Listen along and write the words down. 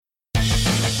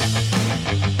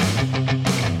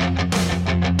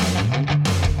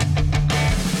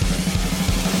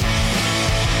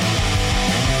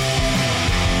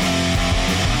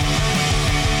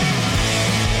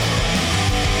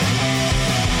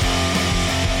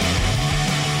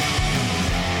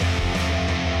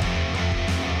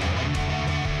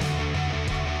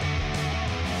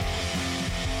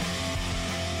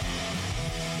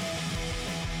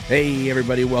Hey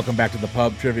everybody, welcome back to the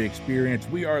Pub Trivia Experience.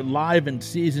 We are live in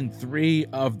season 3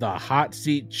 of the Hot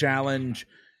Seat Challenge,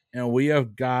 and we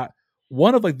have got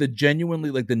one of the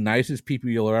genuinely the nicest people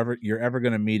you're ever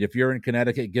going to meet. If you're in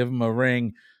Connecticut, give them a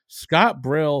ring. Scott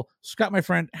Brill. Scott, my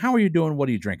friend, how are you doing? What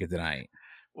are you drinking tonight?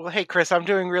 Well, hey, Chris, I'm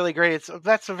doing really great.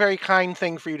 That's a very kind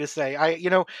thing for you to say. I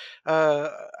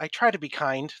try to be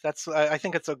kind. I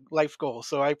think it's a life goal.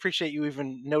 So I appreciate you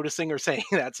even noticing or saying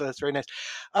that. So that's very nice.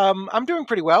 I'm doing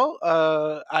pretty well.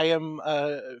 I am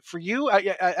for you.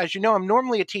 As you know, I'm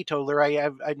normally a teetotaler.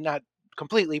 I'm not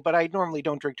completely, but I normally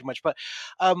don't drink too much. But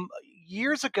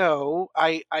years ago,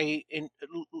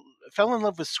 fell in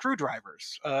love with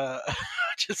screwdrivers.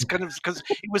 Just kind of because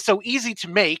it was so easy to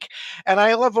make, and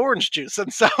I love orange juice,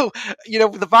 and so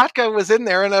the vodka was in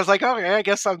there, and I was like, oh, yeah, I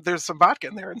guess there's some vodka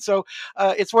in there, and so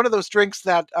it's one of those drinks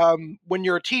that when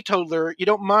you're a teetotaler, you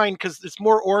don't mind because it's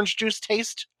more orange juice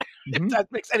taste. If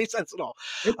that makes any sense at all,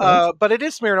 but it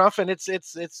is Smirnoff, and it's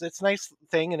a nice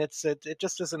thing, and it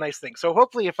just is a nice thing. So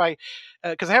hopefully, if I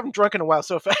because I haven't drunk in a while,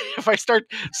 so if I start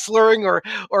slurring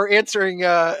or answering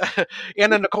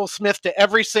Anna Nicole Smith to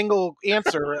every single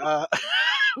answer,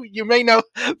 you may know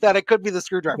that it could be the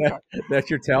screwdriver. That's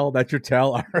your tell. That's your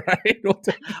tell. All right.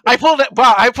 I pulled it.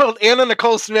 Wow, I pulled Anna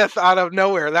Nicole Smith out of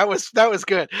nowhere. That was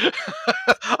good.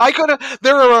 I could have.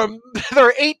 There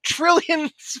are 8 trillion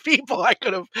people I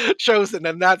could have chosen,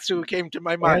 and that's who came to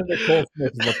my mind. Anna Nicole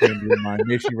Smith is what came to your mind.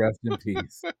 May she rest in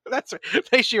peace. That's right.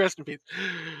 May she rest in peace.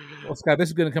 Well, Scott, this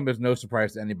is going to come as no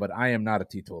surprise to anybody. I am not a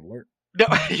teetotaler. No,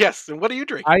 yes. And what are you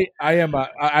drinking? I am.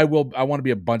 I want to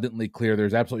be abundantly clear.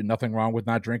 There's absolutely nothing wrong with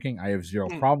not drinking. I have zero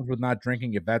problems with not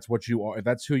drinking. If that's what you are, if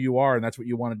that's who you are, and that's what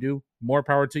you want to do, more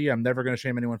power to you. I'm never going to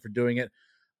shame anyone for doing it.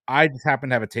 I just happen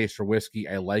to have a taste for whiskey.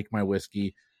 I like my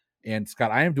whiskey. And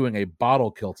Scott, I am doing a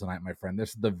bottle kill tonight, my friend.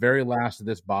 This is the very last of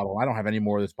this bottle. I don't have any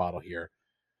more of this bottle here.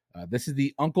 This is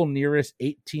the Uncle Nearest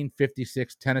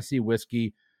 1856 Tennessee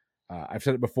whiskey. I've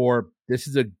said it before. This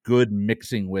is a good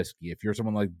mixing whiskey. If you're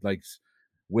someone likes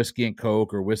whiskey and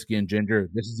Coke or whiskey and ginger,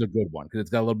 this is a good one because it's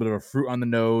got a little bit of a fruit on the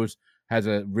nose, has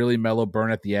a really mellow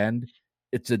burn at the end.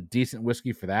 It's a decent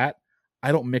whiskey for that.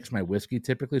 I don't mix my whiskey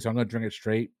typically, so I'm going to drink it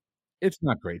straight. It's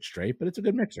not great straight, but it's a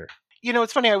good mixer.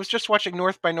 It's funny. I was just watching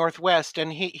North by Northwest,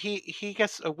 and he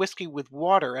gets a whiskey with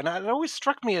water, and it always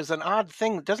struck me as an odd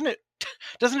thing. Doesn't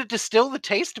it distill the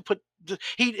taste to put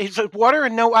he said water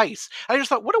and no ice? I just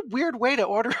thought, what a weird way to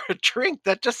order a drink.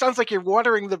 That just sounds like you're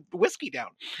watering the whiskey down.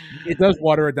 It does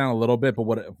water it down a little bit, but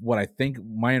what I think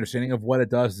my understanding of what it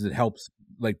does is it helps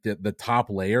the top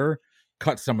layer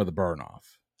cut some of the burn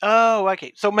off. Oh,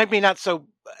 okay. So maybe not so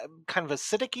kind of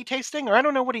acidic-y tasting, or I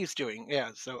don't know what he's doing.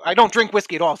 Yeah. So I don't drink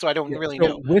whiskey at all, so I don't really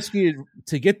know. Whiskey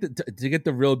to get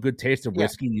the real good taste of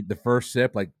whiskey, the first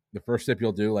sip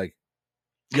you'll do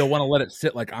you'll want to let it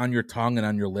sit on your tongue and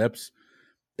on your lips.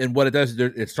 And what it does is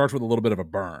it starts with a little bit of a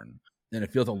burn and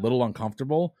it feels a little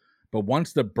uncomfortable. But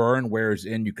once the burn wears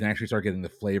in, you can actually start getting the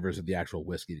flavors of the actual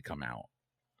whiskey to come out.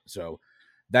 So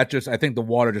I think the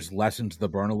water just lessens the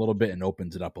burn a little bit and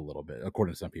opens it up a little bit,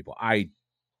 according to some people. I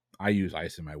use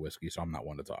ice in my whiskey, so I'm not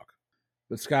one to talk.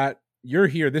 But Scott, you're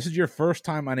here. This is your first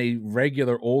time on a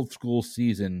regular old school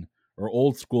season or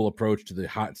old school approach to the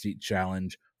Hot Seat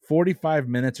Challenge. 45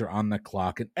 minutes are on the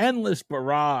clock, an endless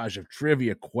barrage of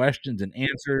trivia questions and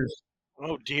answers.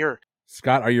 Oh, dear.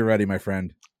 Scott, are you ready, my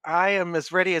friend? I am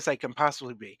as ready as I can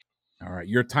possibly be. All right.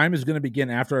 Your time is going to begin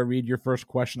after I read your first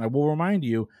question. I will remind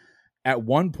you, at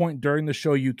one point during the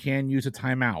show, you can use a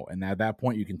timeout. And at that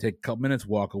point, you can take a couple minutes,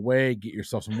 walk away, get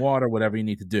yourself some water, whatever you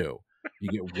need to do. You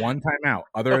get one timeout.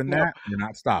 Other than that, you're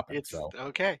not stopping.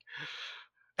 Okay.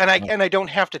 And I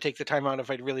don't have to take the time out if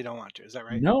I really don't want to. Is that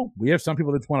right? No, we have some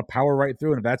people that just want to power right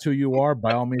through. And if that's who you are,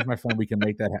 by all means, my friend, we can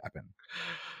make that happen.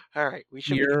 All right.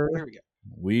 Here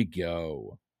we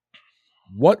go.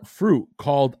 What fruit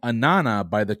called anana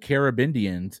by the Carib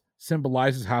Indians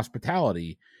symbolizes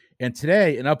hospitality? And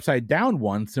today, an upside down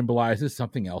one symbolizes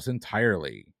something else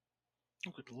entirely.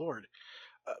 Oh, good Lord.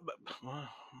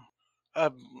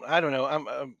 I don't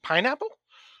know. Pineapple?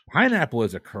 Pineapple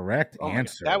is a correct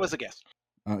answer. That was a guess.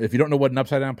 If you don't know what an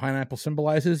upside down pineapple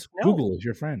symbolizes, Google is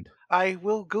your friend. I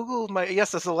will Google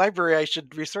yes, as a library, I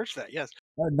should research that. Yes.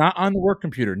 Not on the work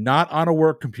computer. Not on a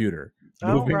work computer.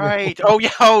 Oh, right. Oh,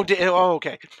 yeah. Oh,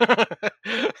 okay.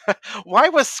 Why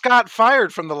was Scott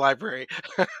fired from the library?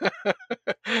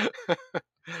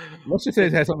 Let's just say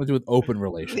it has something to do with open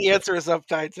relations. The answer is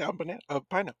upside down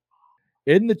pineapple.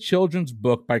 In the children's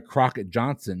book by Crockett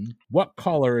Johnson, what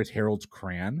color is Harold's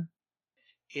crayon?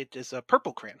 It is a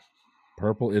purple crayon.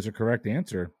 Purple is a correct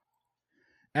answer.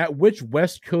 At which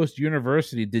West Coast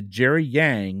university did Jerry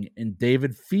Yang and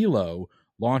David Filo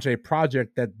launch a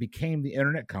project that became the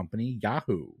internet company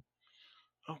Yahoo?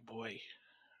 Oh boy,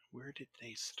 where did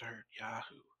they start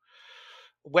Yahoo?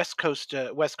 West Coast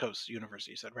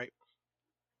University, you said, right?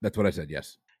 That's what I said,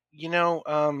 yes.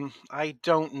 I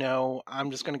don't know. I'm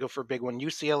just going to go for a big one.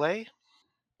 UCLA?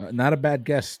 Not a bad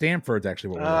guess. Stanford's actually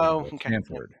what we're looking Oh, for. okay. Yep.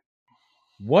 Stanford.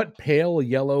 What pale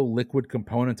yellow liquid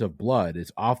component of blood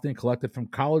is often collected from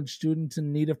college students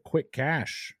in need of quick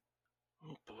cash?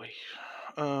 Oh boy.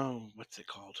 Oh, what's it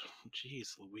called?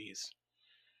 Jeez Louise.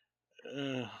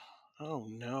 Uh, oh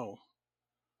no.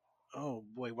 Oh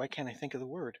boy, why can't I think of the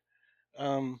word?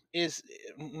 Is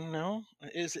no?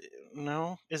 Is it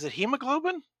no? Is it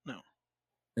hemoglobin? No.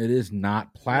 It is not.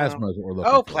 No. Plasma is what we're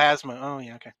looking Oh, for. plasma. Oh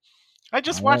yeah, okay. I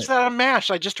just All watched right. that on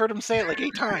MASH. I just heard him say it like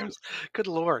 8 times. Good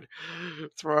lord.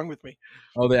 What's wrong with me?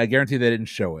 Oh, I guarantee they didn't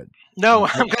show it. No,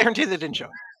 I'm guaranteed they didn't show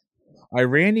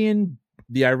it.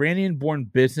 The Iranian-born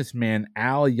businessman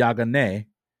Al Yaganeh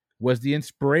was the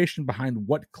inspiration behind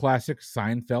what classic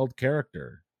Seinfeld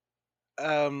character?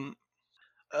 Um,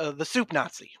 the soup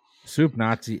Nazi. Soup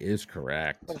Nazi is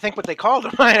correct. I think what they called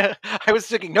him. I was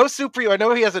thinking, no soup for you. I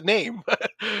know he has a name.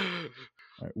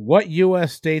 What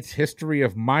U.S. state's history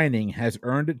of mining has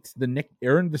earned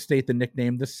the state the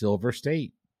nickname the Silver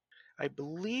State? I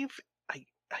believe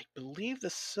I believe the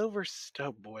silver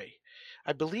oh boy.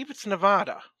 I believe it's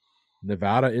Nevada.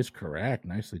 Nevada is correct.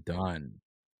 Nicely done.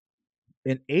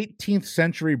 An 18th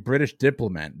century British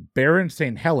diplomat, Baron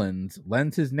St. Helens,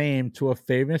 lends his name to a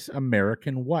famous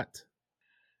American what?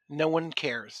 No one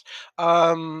cares.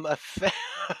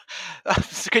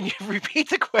 Can you repeat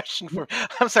the question for me?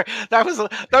 I'm sorry. That was a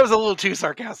little too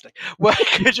sarcastic. What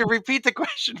could you repeat the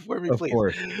question for me, Of please?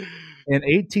 course. An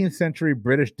 18th century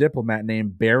British diplomat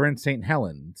named Baron St.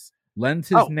 Helens lends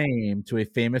his name to a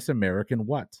famous American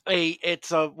what?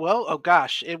 It's a well, oh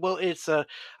gosh. It's a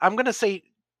I'm gonna say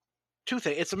two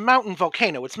things. It's a mountain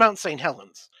volcano. It's Mount St.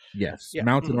 Helens. Yes, Yeah.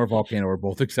 mountain or volcano are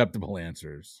both acceptable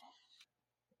answers.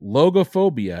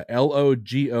 Logophobia,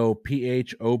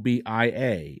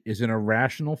 Logophobia, is an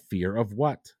irrational fear of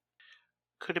what?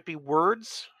 Could it be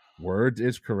words? Words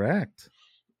is correct.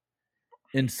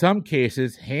 In some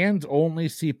cases, hands-only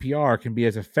CPR can be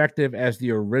as effective as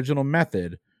the original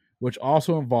method, which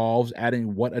also involves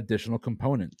adding what additional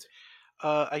component?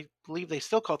 I believe they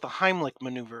still call it the Heimlich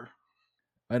maneuver.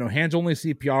 I know hands-only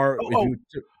CPR.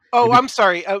 Oh, if you I'm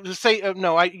sorry. Say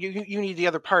no. You need the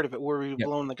other part of it where we've yep,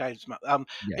 blown the guy's mouth.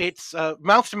 yes, It's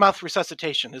mouth-to-mouth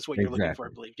resuscitation is what you're looking for, I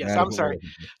exactly. believe. Yes, That is I'm what we're sorry. looking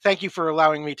for. Thank you for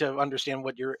allowing me to understand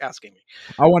what you're asking me.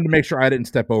 I wanted to make sure I didn't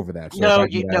step over that. So if I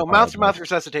did, I No, apologize. mouth-to-mouth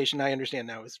resuscitation. I understand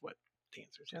now is what the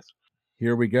answer is. Yes.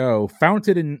 Here we go.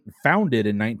 Founded in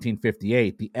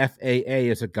 1958, the FAA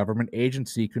is a government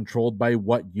agency controlled by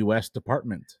what U.S.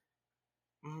 department?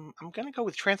 I'm going to go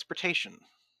with transportation.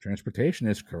 Transportation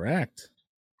is correct.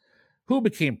 Who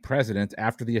became president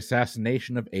after the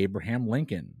assassination of Abraham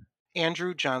Lincoln?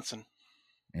 Andrew Johnson.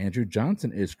 Andrew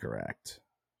Johnson is correct.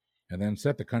 And then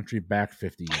set the country back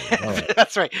 50 years. All right.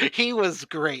 That's right. He was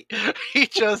great. He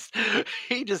just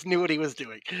knew what he was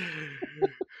doing.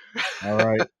 All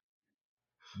right.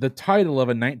 The title of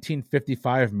a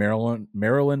 1955 Marilyn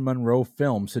Monroe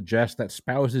film suggests that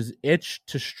spouses itch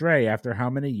to stray after how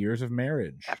many years of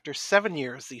marriage? After 7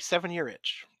 years, the 7-year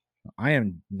itch. I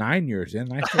am 9 years in,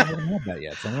 and I still haven't had that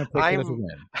yet, so I'm going to take it as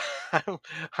a win.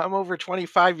 I'm over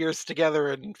 25 years together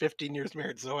and 15 years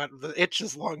married, so the itch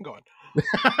is long gone.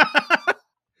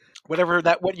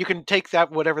 What you can take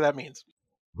that, whatever that means.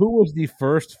 Who was the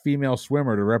first female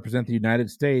swimmer to represent the United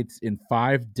States in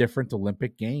 5 different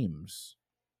Olympic Games?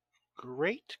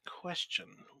 Great question.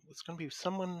 It's going to be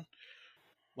someone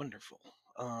wonderful.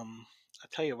 I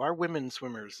tell you, our women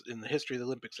swimmers in the history of the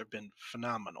Olympics have been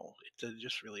phenomenal. They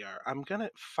just really are. I'm gonna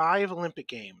 5 Olympic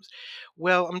Games.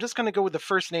 Well, I'm just gonna go with the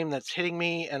first name that's hitting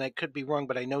me, and I could be wrong,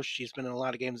 but I know she's been in a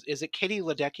lot of games. Is it Katie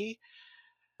Ledecky?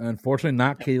 Unfortunately,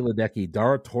 not Katie Ledecky.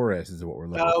 Dara Torres is what we're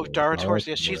looking Oh, for. Dara Torres.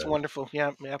 Yes, she's wonderful. Yeah,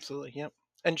 absolutely. Yeah,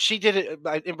 and she did it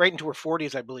right into her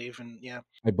 40s, I believe. And yeah,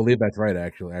 I believe that's right.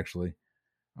 Actually.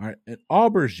 All right. An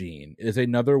aubergine is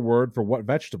another word for what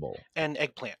vegetable? and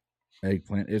eggplant.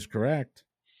 Eggplant is correct.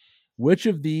 Which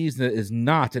of these is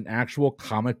not an actual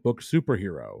comic book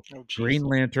superhero? Oh, geez. Green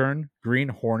Lantern, Green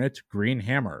Hornet, Green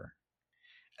Hammer.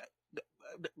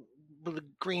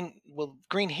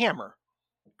 Green Hammer.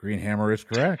 Green Hammer is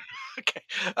correct. Okay,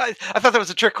 I thought that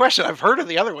was a trick question. I've heard of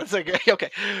the other ones. Okay.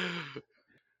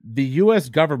 The U.S.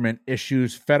 government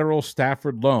issues federal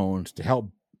Stafford loans to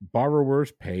help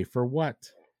borrowers pay for what?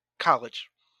 College.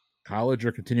 College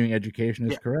or continuing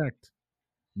education is correct.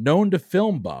 Known to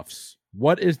film buffs,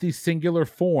 what is the singular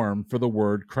form for the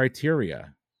word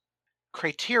criteria?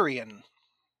 Criterion.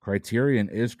 Criterion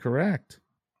is correct.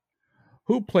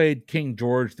 Who played King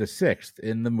George VI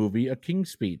in the movie A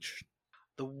King's Speech?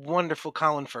 The wonderful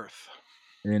Colin Firth.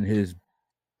 In his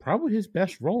probably his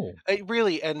best role. It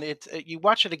really, and it's you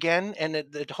watch it again, and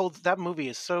it holds. That movie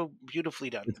is so beautifully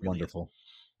done. It's It really is. wonderful.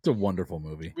 It's a wonderful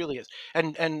movie. It really is.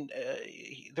 And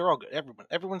they're all good.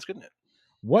 Everyone's good in it.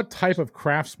 What type of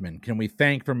craftsman can we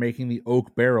thank for making the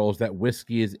oak barrels that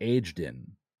whiskey is aged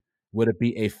in? Would it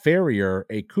be a farrier,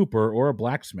 a cooper, or a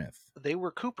blacksmith? They were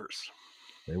Coopers.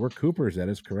 They were coopers. That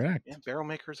is correct. Yeah, barrel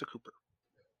maker is a Cooper.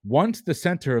 Once the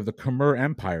center of the Khmer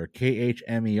Empire,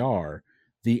 Khmer,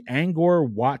 the Angkor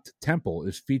Wat Temple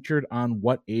is featured on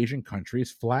what Asian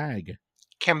country's flag?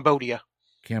 Cambodia.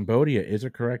 Cambodia is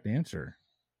a correct answer.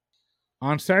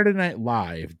 On Saturday Night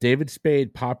Live, David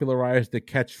Spade popularized the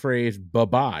catchphrase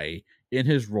 "bye-bye" in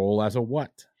his role as a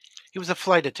what? He was a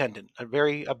flight attendant, a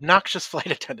very obnoxious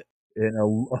flight attendant. In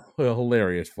a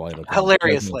hilarious flight attendant.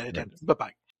 Hilarious flight attendant.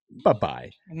 Bye-bye.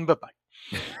 Bye-bye. Bye-bye.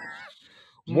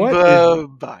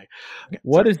 Bye-bye. Okay,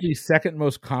 what is the second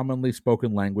most commonly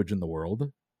spoken language in the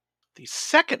world? The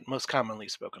second most commonly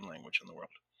spoken language in the world.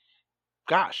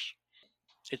 Gosh,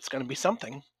 it's going to be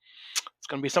something. It's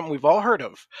going to be something we've all heard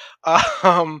of.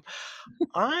 I'm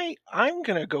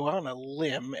going to go on a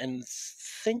limb and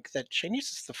think that Chinese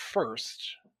is the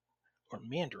first, or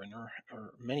Mandarin,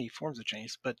 or many forms of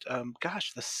Chinese. But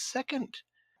gosh, the second.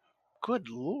 Good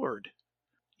Lord,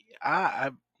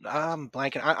 I'm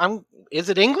blanking. Is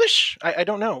it English? I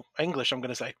don't know. English, I'm going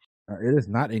to say. It is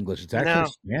not English. It's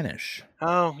actually Spanish.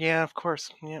 Oh yeah, of course.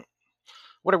 Yeah.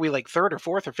 What are we, like third or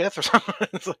fourth or fifth or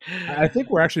something? I think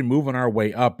we're actually moving our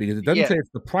way up because it doesn't say it's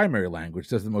the primary language; it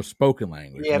says the most spoken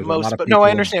language. Yeah, no,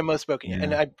 I understand most spoken. Yeah.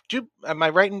 And I do. Am I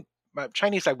right in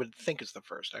Chinese? I would think is the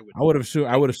first. I would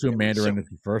assume Mandarin is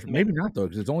the first. Maybe not though,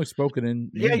 because it's only spoken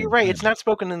in. Yeah, you're right. It's not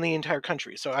spoken in the entire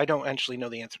country, so I don't actually know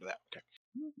the answer to that. Okay.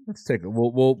 Let's take it.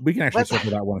 We can actually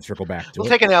circle that one and circle back to it. We'll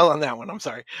take an L on that one. I'm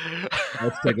sorry.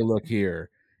 Let's take a look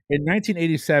here. In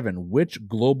 1987, which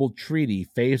global treaty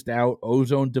phased out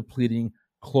ozone-depleting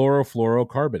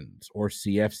chlorofluorocarbons, or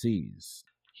CFCs?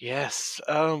 Yes.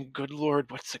 Good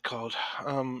Lord, what's it called?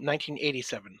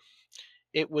 1987.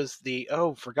 It was the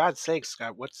for God's sake,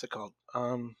 Scott, what's it called?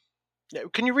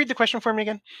 Can you read the question for me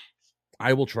again?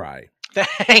 I will try.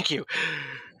 Thank you.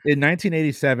 In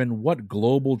 1987, what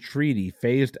global treaty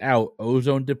phased out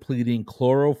ozone-depleting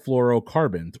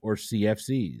chlorofluorocarbons, or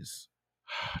CFCs?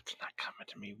 It's not coming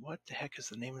to me. What the heck is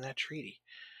the name of that treaty?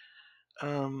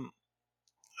 For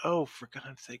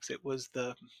God's sakes, it was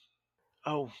the.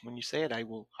 Oh, when you say it,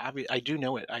 I do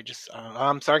know it. I'm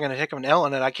sorry, I'm going to take an L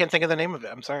on it. I can't think of the name of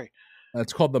it. I'm sorry.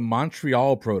 It's called the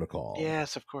Montreal Protocol.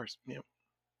 Yes, of course. Yeah.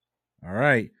 All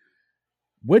right.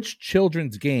 Which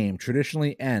children's game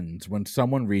traditionally ends when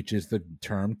someone reaches the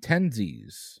term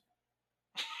tensies?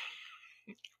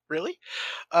 Really?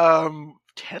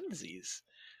 Tensies.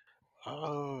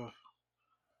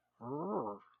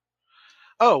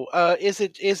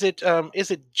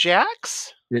 Is it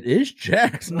Jax? It is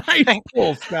Jax. Nice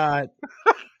pull, Scott.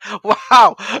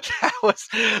 Wow, that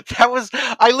was.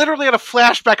 I literally had a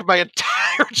flashback of my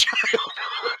entire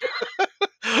childhood.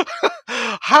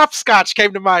 Hopscotch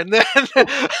came to mind. Then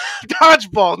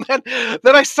dodgeball.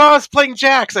 Then I saw us playing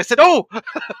Jax. I said, "Oh,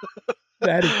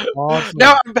 that is awesome."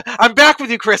 Now I'm back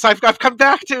with you, Chris. I've come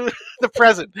back to the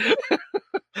present.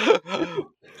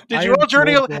 Did you all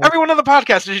journey? Everyone on the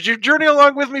podcast, did you journey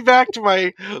along with me back to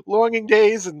my longing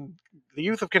days and the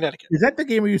youth of Connecticut? Is that the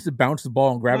game where you used to bounce the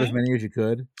ball and grab as many as you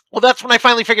could? Well, that's when I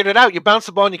finally figured it out. You bounce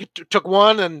the ball and you took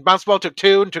one, and bounce the ball took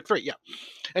two, and took three. Yeah,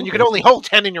 and you could only hold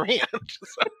 10 in your hand.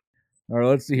 So. All right,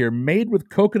 let's see here. Made with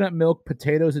coconut milk,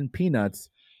 potatoes, and peanuts,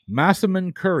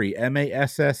 Massaman curry,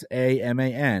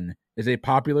 Massaman, is a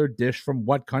popular dish from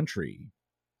what country?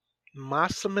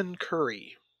 Massaman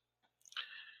curry.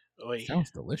 Oy.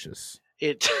 Sounds delicious.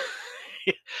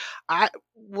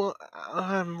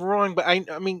 I'm wrong, but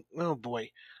I mean, oh boy.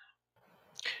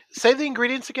 Say the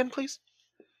ingredients again, please.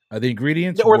 The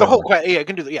ingredients, or the whole. Yeah, I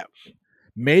can do that. Yeah.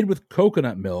 Made with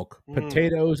coconut milk,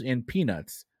 potatoes, and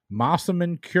peanuts,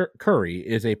 Massaman curry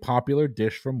is a popular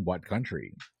dish from what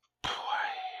country?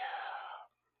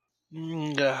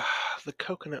 The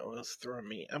coconut was throwing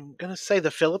me. I'm gonna say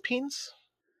the Philippines.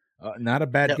 Not a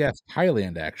bad guess.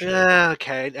 Thailand, actually. Yeah,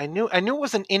 okay. I knew it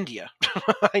was in India.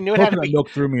 I knew it coconut had to be. Milk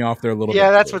threw me off there a little bit. Yeah,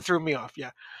 that's what threw me off.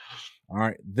 Yeah. All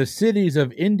right. The cities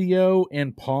of Indio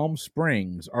and Palm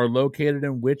Springs are located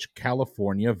in which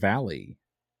California valley?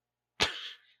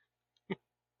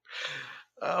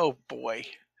 Oh boy.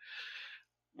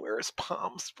 Where's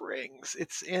Palm Springs?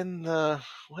 It's in the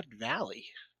what valley?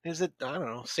 Is it, I don't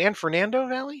know, San Fernando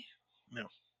Valley? No.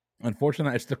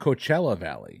 Unfortunately, it's the Coachella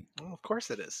Valley. Well, of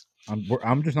course it is.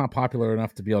 I'm just not popular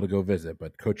enough to be able to go visit,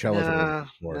 but Coachella's a really good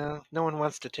sport. No one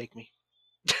wants to take me.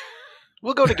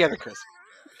 We'll go together, Chris.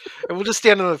 And we'll just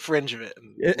stand on the fringe of it.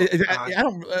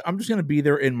 I'm just gonna be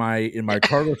there in my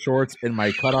cargo shorts and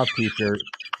my cutoff t-shirt,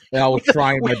 and I'll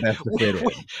try my best to fit in.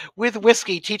 With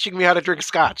whiskey teaching me how to drink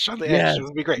scotch on the edge. It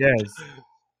would be great. Yes.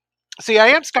 See, I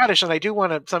am Scottish, and I do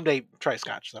want to someday try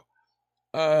scotch. So,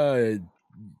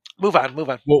 move on.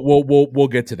 We'll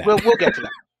get to that. We'll get to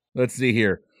that. Let's see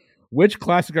here. Which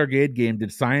classic arcade game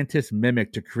did scientists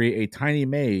mimic to create a tiny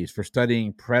maze for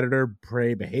studying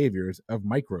predator-prey behaviors of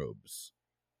microbes?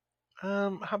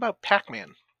 How about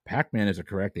Pac-Man? Pac-Man is a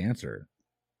correct answer.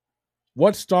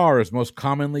 What star is most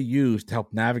commonly used to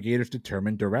help navigators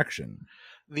determine direction?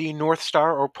 The North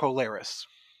Star or Polaris.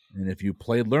 And if you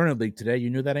played Learnedly today, you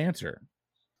knew that answer.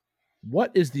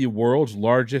 What is the world's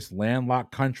largest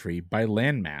landlocked country by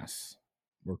landmass?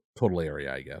 Or total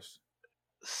area, I guess.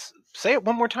 Say it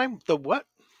one more time. The what?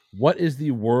 What is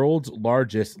the world's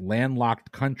largest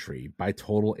landlocked country by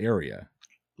total area?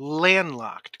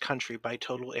 Landlocked country by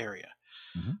total area.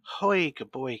 Mm-hmm. Hoika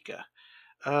boika.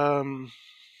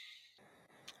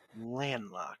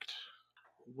 Landlocked.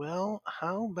 Well,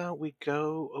 how about we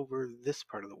go over this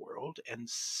part of the world and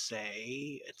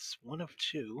say it's one of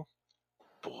two.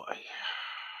 Boy,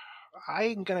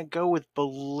 I'm gonna go with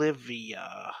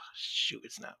Bolivia. Shoot,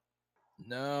 it's not.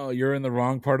 No, you're in the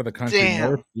wrong part of the country. Damn.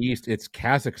 Northeast, it's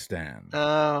Kazakhstan.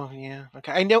 Oh, yeah.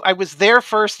 Okay. I know I was there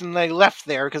first and I left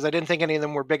there because I didn't think any of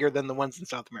them were bigger than the ones in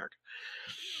South America.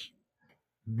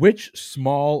 Which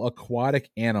small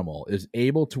aquatic animal is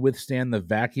able to withstand the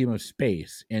vacuum of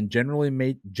space and generally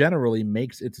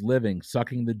makes its living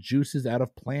sucking the juices out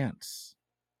of plants?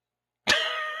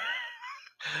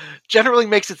 Generally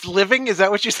makes its living? Is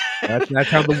that what you said? That's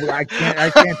how I can't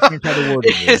change how the word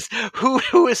is.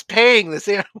 Who is paying this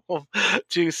animal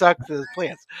to suck the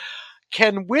plants?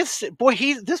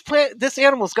 This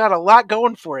animal's got a lot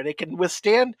going for it. It can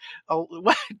withstand.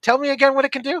 Tell me again what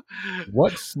it can do.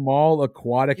 What small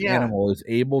aquatic animal is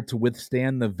able to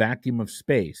withstand the vacuum of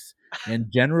space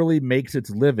and generally makes its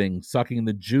living sucking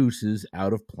the juices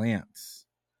out of plants?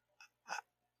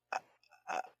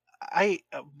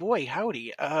 Boy,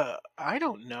 howdy. I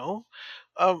don't know.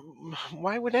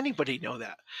 Why would anybody know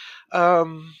that?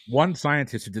 One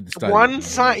scientist who did the study.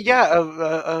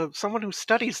 Someone who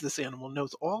studies this animal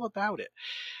knows all about it.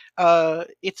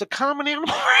 It's a common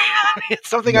animal. It's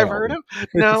something I've heard of.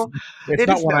 No, it's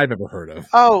not one I've ever heard of.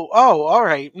 Oh, all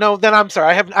right. No, then I'm sorry.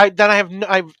 I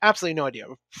have absolutely no idea.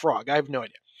 Frog. I have no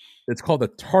idea. It's called a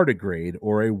tardigrade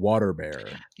or a water bear.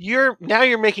 You're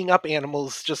making up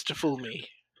animals just to fool me.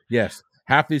 Yes,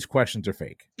 half these questions are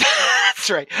fake. That's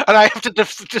right, and I have to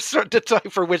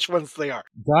decipher which ones they are.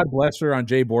 God bless her. On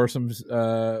Jay Borsum's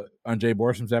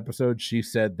episode, she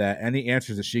said that any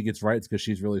answers that she gets right is because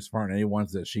she's really smart, and any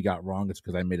ones that she got wrong is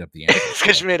because I made up the answer. It's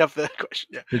because she made up the question.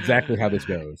 Yeah. Exactly how this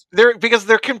goes. Because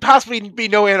there can possibly be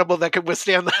no animal that can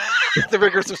withstand the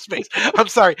rigors of space. I'm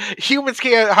sorry, humans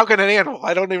can't. How can an animal?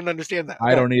 I don't even understand that.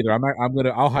 I don't either.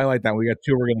 I'll highlight that. We got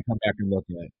two. We're gonna come back and look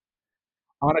at.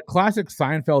 On a classic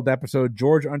Seinfeld episode,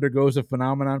 George undergoes a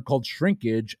phenomenon called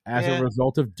shrinkage as a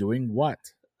result of doing what?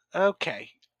 Okay.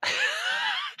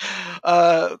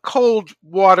 Cold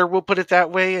water, we'll put it that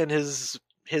way, and his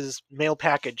mail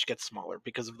package gets smaller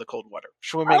because of the cold water.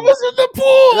 Swimming. I was in the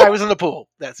pool! I was in the pool.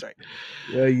 That's right.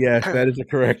 Yes, that is the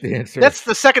correct answer. That's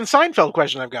the second Seinfeld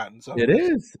question I've gotten. So. It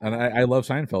is. And I love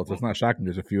Seinfeld, so it's not shocking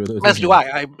there's a few of those. As do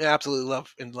I. I absolutely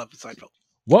love Seinfeld.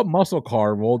 What muscle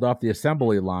car rolled off the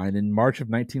assembly line in March of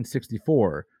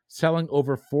 1964, selling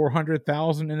over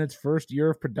 400,000 in its first year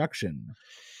of production?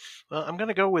 Well, I'm going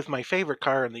to go with my favorite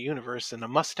car in the universe, and a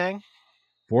Mustang.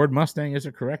 Ford Mustang is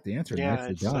a correct answer. Yeah,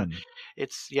 nicely done.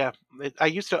 I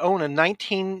used to own a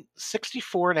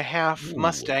 1964 and a half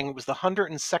Mustang. It was the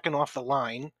 102nd off the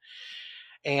line,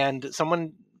 and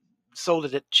someone sold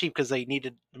it cheap because they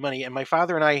needed the money, and my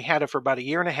father and I had it for about a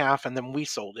year and a half, and then we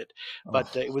sold it.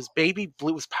 But it was baby blue,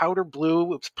 it was powder blue, it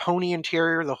was pony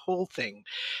interior, the whole thing,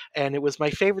 and it was my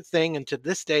favorite thing. And to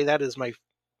this day, that is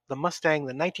the Mustang,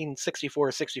 the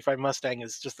 1964-65 Mustang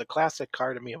is just the classic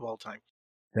car to me of all time.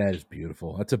 That is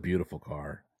beautiful. That's a beautiful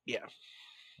car. Yeah.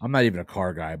 I'm not even a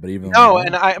car guy, but even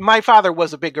my father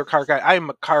was a bigger car guy.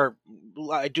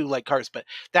 I do like cars, but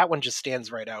that one just stands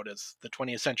right out as the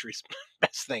 20th century's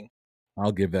best thing.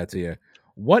 I'll give that to you.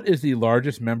 What is the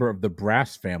largest member of the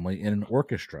brass family in an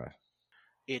orchestra?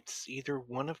 It's either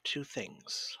one of two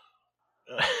things.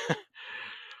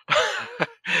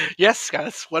 Yes, Scott,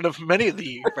 it's one of many of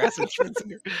the brass instruments in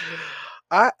here.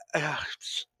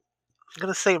 I'm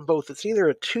going to say them both. It's either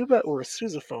a tuba or a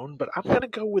sousaphone, but I'm going to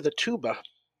go with a tuba.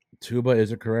 Tuba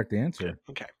is a correct answer.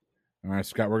 Okay. All right,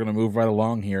 Scott, we're going to move right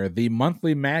along here. The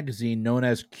monthly magazine known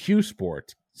as Q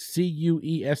Sport,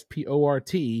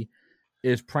 Cuesport,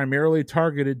 is primarily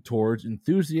targeted towards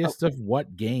enthusiasts of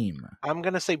what game? I'm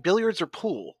going to say billiards or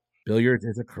pool. Billiards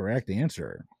is a correct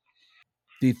answer.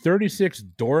 The 36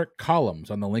 Doric columns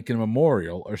on the Lincoln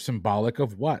Memorial are symbolic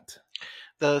of what?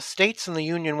 The states in the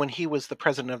Union when he was the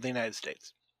president of the United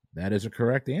States. That is a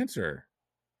correct answer.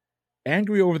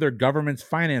 Angry over their government's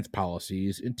finance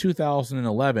policies, in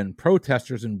 2011,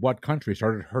 protesters in what country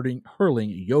started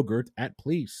hurling yogurt at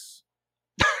police?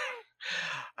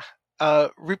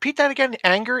 Repeat that again.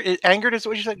 Angered is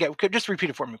what you said. Yeah, just repeat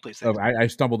it for me, please. Oh, I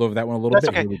stumbled over that one a little That's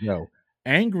bit. okay. Here we go.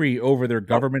 Angry over their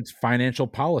government's financial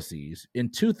policies,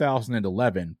 in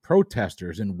 2011,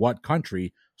 protesters in what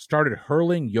country started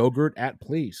hurling yogurt at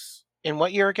police? In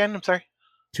what year again? I'm sorry.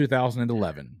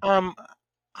 2011.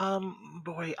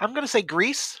 Boy, I'm going to say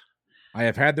Greece. I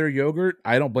have had their yogurt.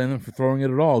 I don't blame them for throwing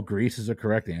it at all. Greece is a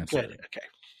correct answer. Good. Okay.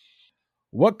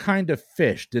 What kind of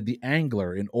fish did the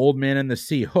angler in Old Man and the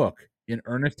Sea hook in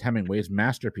Ernest Hemingway's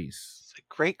masterpiece? It's a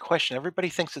great question. Everybody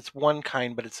thinks it's one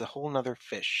kind, but it's a whole nother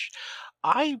fish.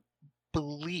 I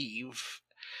believe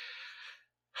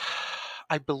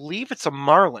it's a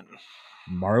marlin.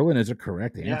 Marlin is a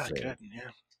correct answer. Yeah, good. Yeah.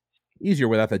 Easier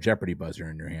without the Jeopardy buzzer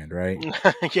in your hand, right?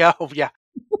 Yeah.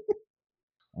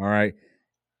 All right.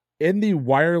 In the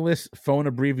wireless phone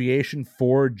abbreviation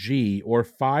 4G or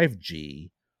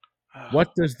 5G,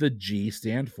 what does the G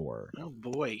stand for? Oh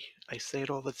boy, I say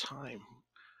it all the time.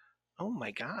 Oh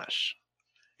my gosh.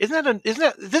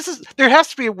 There has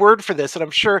to be a word for this, and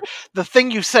I'm sure the thing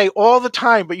you say all the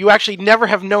time, but you actually never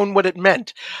have known what it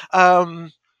meant.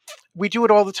 We do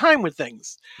it all the time with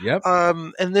things. Yep.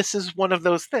 And this is one of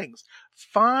those things.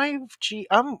 5G.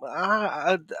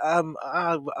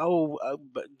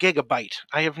 Gigabyte.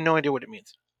 I have no idea what it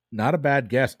means. Not a bad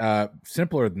guess.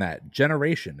 Simpler than that.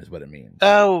 Generation is what it means.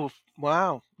 Oh,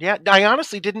 wow. Yeah, I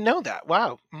honestly didn't know that.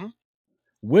 Wow. Mm-hmm.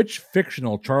 Which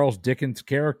fictional Charles Dickens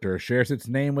character shares its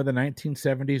name with a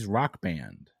 1970s rock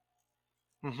band?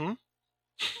 Mm-hmm.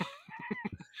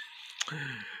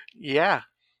 Yeah.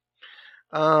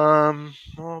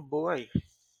 Oh boy.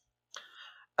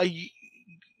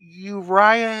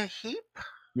 Uriah Heep?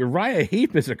 Uriah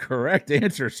Heep is a correct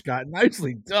answer, Scott.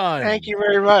 Nicely done. Thank you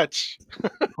very much.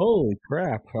 Holy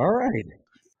crap. All right.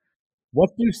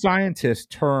 What do scientists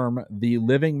term the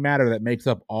living matter that makes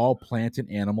up all plant and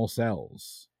animal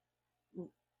cells?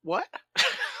 What?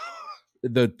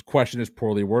 The question is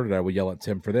poorly worded. I will yell at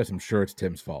Tim for this. I'm sure it's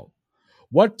Tim's fault.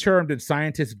 What term did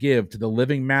scientists give to the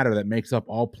living matter that makes up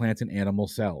all plant and animal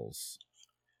cells?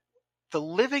 The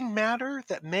living matter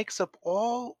that makes up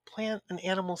all plant and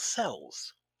animal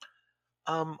cells.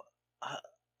 Wow.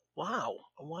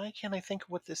 Why can't I think of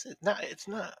what this is? It's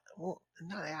not. Well,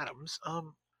 not atoms.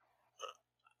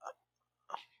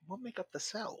 What make up the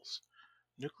cells?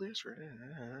 Nucleus?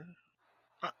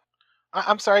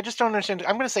 I'm sorry. I just don't understand.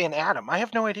 I'm going to say an atom. I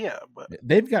have no idea. But...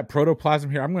 They've got protoplasm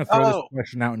here. I'm going to throw this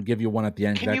question out and give you one at the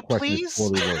end. Can you please?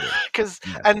 Because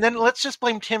yes. And then let's just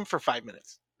blame Tim for 5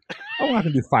 minutes. I'm not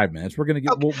going to do 5 minutes. We're going to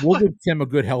get. We'll give Tim a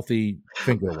good, healthy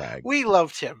finger wag. We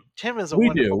love Tim. Tim is a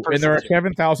wonderful person. And there are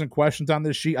 7,000 questions on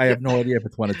this sheet. I have no idea if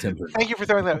it's one of Tim's. Thank you for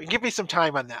throwing that. Give me some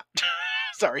time on that.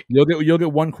 Sorry. You'll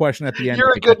get one question at the end.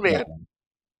 You're a good man.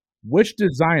 Which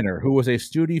designer, who was a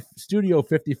Studio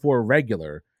 54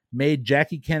 regular, made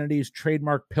Jackie Kennedy's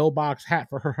trademark pillbox hat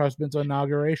for her husband's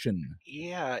inauguration?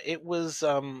 Yeah, it was.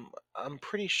 I'm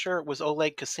pretty sure it was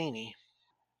Oleg Cassini.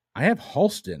 I have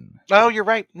Halston. Oh, you're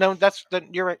right. No,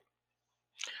 you're right.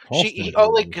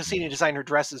 Oleg Cassini designed her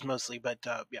dresses mostly, but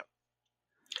yeah.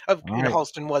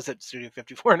 Halston was at Studio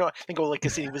 54. No, I think Oleg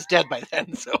Cassini was dead by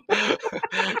then. So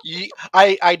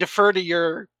I defer to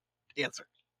your answer.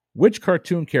 Which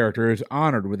cartoon character is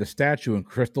honored with a statue in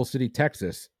Crystal City,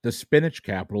 Texas, the spinach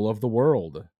capital of the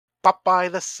world? Popeye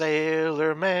the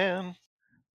Sailor Man.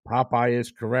 Popeye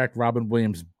is correct. Robin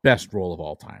Williams' best role of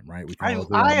all time, right?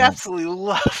 I absolutely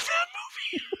love that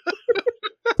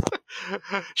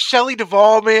movie. Shelley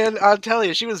Duvall, man, I'll tell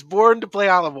you, she was born to play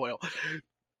olive oil.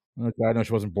 Okay, I know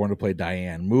she wasn't born to play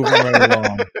Diane. Moving right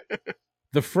along.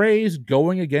 The phrase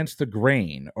going against the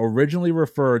grain originally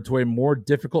referred to a more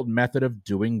difficult method of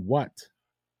doing what?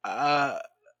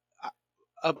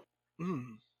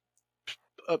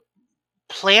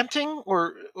 Planting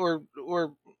or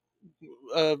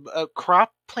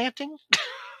crop planting?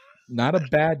 Not a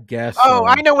bad guess. Oh,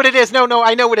 I know what it is. No,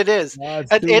 I know what it is. It's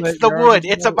too It's late. the You already wood.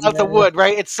 It's know. about the Yeah. wood,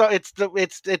 right? You're It's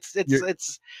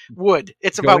wood.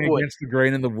 It's about going wood. against the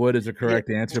grain in the wood is a Yeah. correct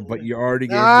answer, but you already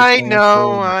gave the I answer.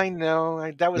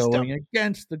 know. That was Going dumb.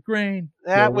 against the grain.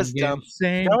 That was Going dumb.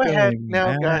 insane. Go ahead. Going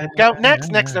No, go ahead. Go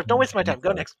next. Next. mad. Don't waste my I'm time. Go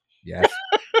sorry. next. Yes.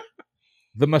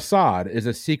 The Mossad is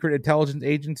a secret intelligence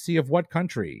agency of what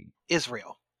country?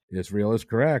 Israel. Israel is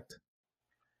correct.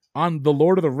 On The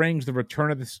Lord of the Rings, The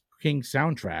Return of the King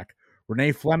soundtrack,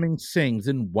 Renee Fleming sings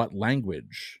in what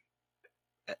language?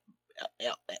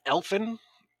 Elfin.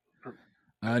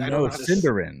 I don't No, know how to.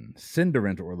 Sindarin.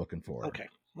 Sindarin's what we're looking for. Okay.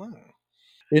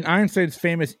 In Einstein's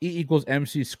famous E equals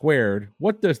mc squared,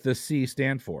 what does the C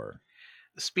stand for?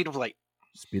 The speed of light.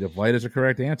 Speed of light is a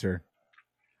correct answer.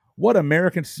 What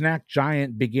American snack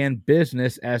giant began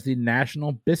business as the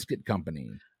National Biscuit Company?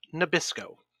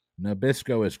 Nabisco.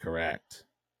 Nabisco is correct.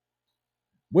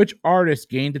 Which artist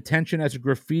gained attention as a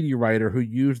graffiti writer who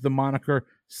used the moniker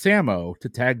Samo to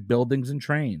tag buildings and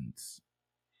trains?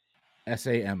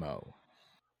 SAMO.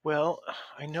 Well,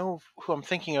 I know who I'm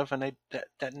thinking of, and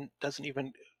that doesn't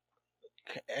even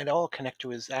at all connect to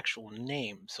his actual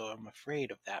name, so I'm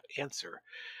afraid of that answer.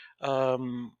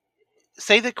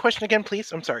 Say the question again,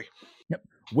 please. I'm sorry. Yep.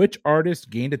 Which artist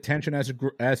gained attention as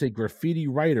a graffiti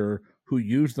writer who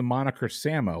used the moniker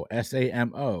Samo,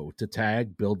 SAMO, to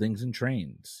tag buildings and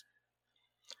trains?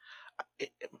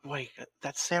 Boy,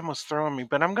 that Sam was throwing me,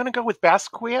 but I'm going to go with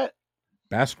Basquiat.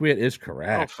 Basquiat is Oh,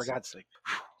 correct. for God's sake.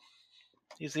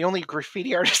 He's the only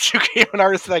graffiti artist an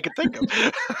artist that I could think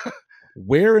of.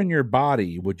 Where in your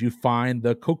body would you find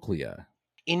the cochlea?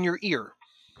 In your ear.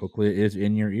 Cochlea is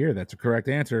in your ear. That's a correct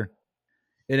answer.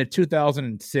 In a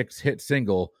 2006 hit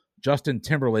single, Justin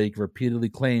Timberlake repeatedly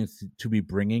claims to be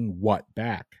bringing what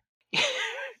back?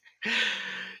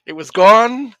 It was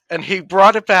gone, and he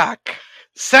brought it back.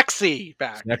 Sexy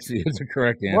back. Sexy is a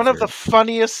correct answer. One of the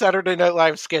funniest Saturday Night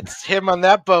Live skits, him on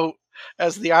that boat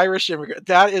as the Irish immigrant.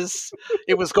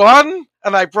 It was gone,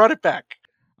 and I brought it back.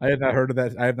 I have not heard of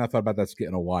that. I have not thought about that skit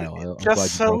in a while.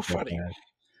 Just so funny.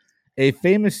 A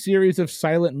famous series of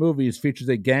silent movies features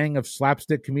a gang of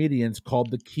slapstick comedians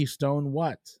called the Keystone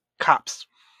what? Cops.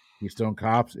 Keystone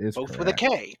Cops is both correct. With a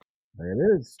K. There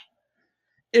it is.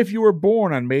 If you were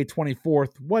born on May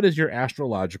 24th, what is your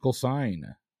astrological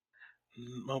sign?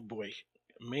 Oh boy.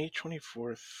 May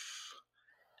 24th.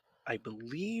 I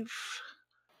believe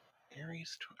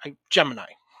Aries. Gemini.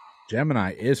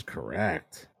 Gemini is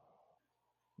correct.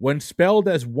 When spelled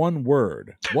as one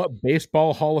word, what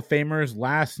Baseball Hall of Famer's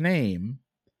last name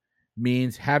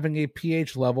means having a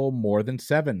pH level more than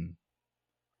 7?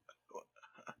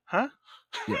 Huh?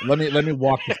 Yeah, let me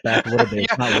walk this back a little bit.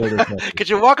 It's not really Could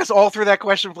you walk us all through that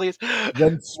question, please?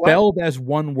 When spelled as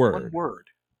one word,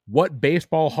 what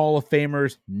Baseball Hall of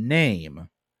Famer's name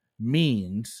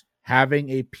means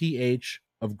having a pH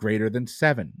of greater than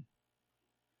 7?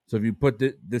 So if you put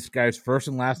this guy's first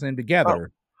and last name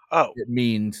together, it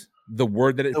means the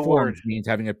word that it forms means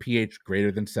having a pH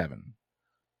greater than 7.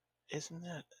 Isn't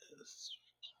that?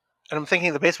 And I'm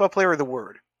thinking the baseball player or the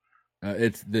word?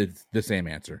 It's the same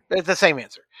answer. It's the same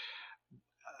answer.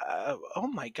 Oh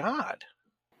my God!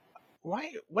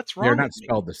 Why? What's wrong? They're not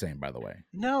spelled the same, by the way.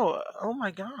 No. Oh my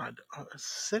God!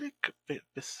 Acidic.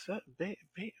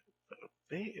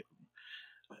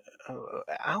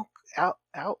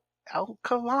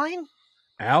 Alkaline.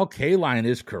 Alkaline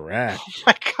is correct. Oh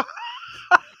my God!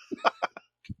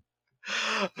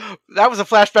 That was a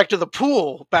flashback to the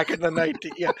pool back in the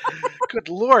 90s. Yeah. Good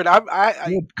Lord.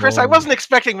 Chris, I wasn't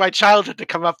expecting my childhood to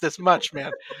come up this much,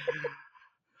 man.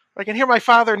 I can hear my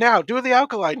father now. Do the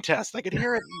alkaline test. I can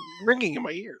hear it ringing in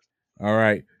my ears. All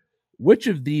right. Which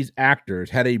of these actors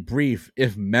had a brief,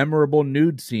 if memorable,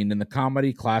 nude scene in the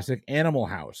comedy classic Animal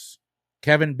House?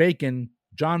 Kevin Bacon,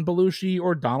 John Belushi,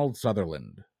 or Donald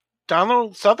Sutherland?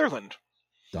 Donald Sutherland.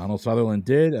 Donald Sutherland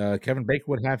did. Kevin Bacon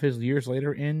would have his years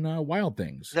later in Wild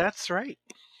Things. That's right.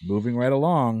 Moving right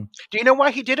along. Do you know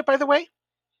why he did it, by the way?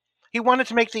 He wanted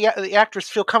to make the actress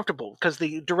feel comfortable because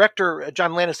the director,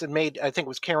 John Landis, made, I think it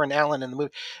was Karen Allen in the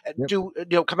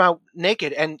movie, come out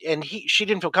naked, and she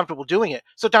didn't feel comfortable doing it.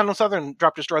 So Donald Sutherland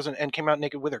dropped his drawers and came out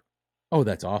naked with her. Oh,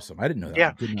 that's awesome. I didn't know that.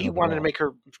 Yeah, he wanted to make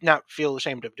her not feel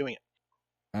ashamed of doing it.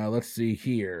 Let's see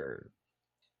here.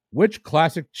 Which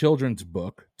classic children's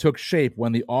book took shape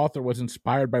when the author was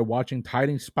inspired by watching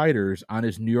tiny spiders on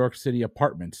his New York City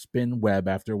apartment spin web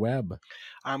after web?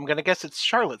 I'm going to guess it's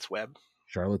Charlotte's Web.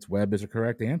 Charlotte's Web is a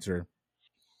correct answer.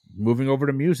 Moving over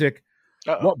to music.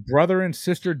 What brother and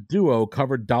sister duo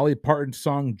covered Dolly Parton's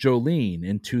song Jolene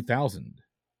in 2000?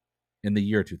 In the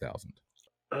year 2000.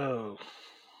 Oh.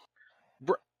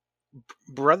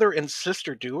 Brother and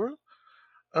sister duo.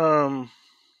 Um,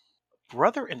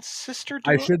 brother and sister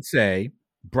I duo. should say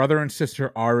brother and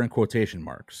sister are in quotation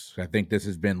marks. I think this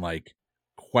has been like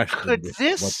questioned Could with what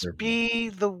this they're from. be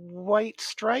the White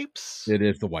Stripes? It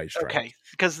is the White Okay, Stripes.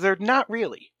 because they're not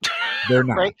really. They're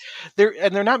not. Right?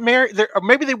 They're not married. Or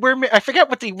maybe they were. I forget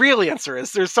what the real answer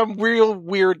is. There's some real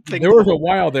weird thing There to the was a whole.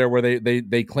 while there where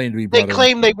they claimed to be They brother and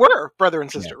claim they sister. were brother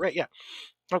and Yeah. sister, right? Yeah.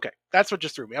 Okay, that's what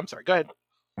just threw me. I'm sorry. Go ahead.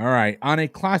 All right. On a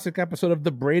classic episode of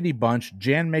The Brady Bunch,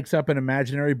 Jan makes up an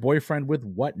imaginary boyfriend with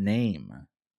what name?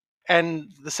 And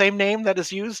the same name that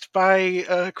is used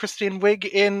by Christian Wig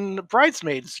in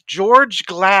Bridesmaids, George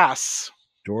Glass.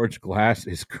 George Glass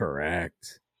is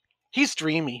correct. He's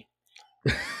dreamy.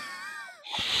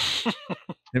 Him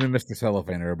and Mr.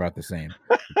 Cellophane are about the same.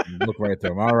 Look right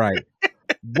through him. All right.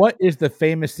 What is the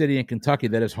famous city in Kentucky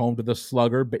that is home to the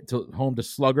Slugger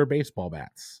baseball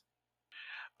bats?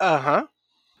 Uh-huh.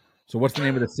 So what's the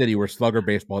name of the city where Slugger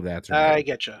baseball bats are I made?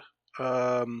 getcha.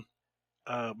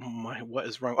 What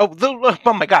is wrong?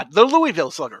 Oh my God, the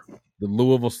Louisville Slugger. The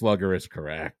Louisville Slugger is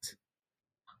correct.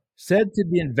 Said to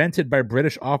be invented by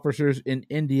British officers in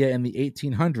India in the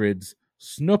 1800s,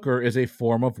 snooker is a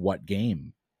form of what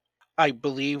game? I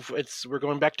believe we're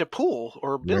going back to pool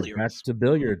or We're back billiards. to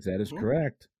billiards. That is Mhm.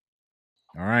 correct.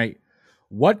 All right.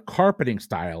 What carpeting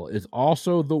style is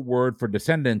also the word for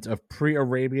descendants of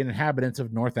pre-Arabian inhabitants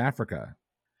of North Africa?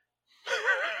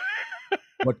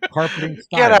 What carpeting Get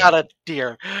style? out of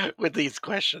here with these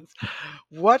questions.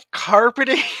 What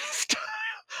carpeting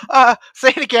style? Say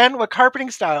it again. What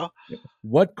carpeting style?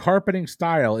 What carpeting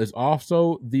style is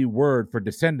also the word for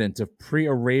descendants of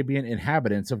pre-Arabian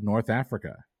inhabitants of North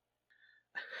Africa?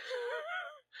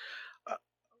 Uh,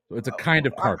 So it's a kind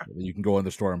of Are, carpet that you can go in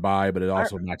the store and buy, but it are,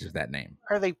 also matches that name.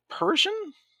 are they Persian?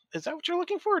 Is that what you're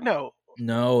looking for? No.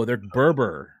 No, they're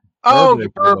Berber. Oh, Berber you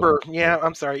is what we're Berber. looking Yeah, for.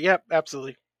 I'm sorry. Yep,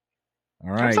 absolutely. All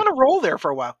I was right. on a roll there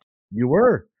for a while. You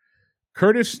were.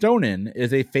 Curtis Stonen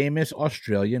is a famous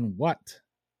Australian what?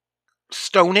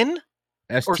 Stonen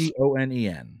or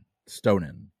Stonen.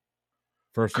 Stonen.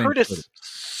 First name Curtis Curtis.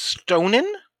 Stonen?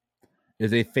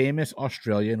 Is a famous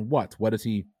Australian what? What is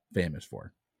he famous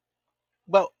for?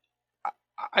 Well,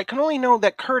 I can only know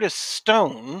that Curtis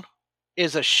Stone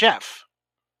is a chef.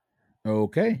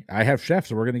 Okay. I have chefs,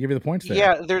 so we're going to give you the points there.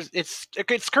 Yeah,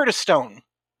 it's Curtis Stone.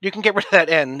 You can get rid of that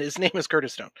N. His name is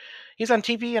Curtis Stone. He's on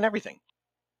TV and everything.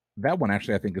 That one,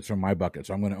 actually, I think it's from my bucket,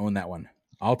 so I'm going to own that one.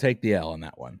 I'll take the L on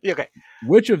that one. Okay.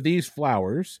 Which of these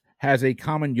flowers has a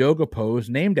common yoga pose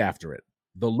named after it?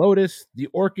 The lotus, the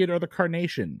orchid, or the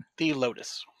carnation? The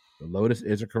Lotus. The lotus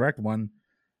is a correct one.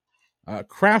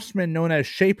 Craftsmen known as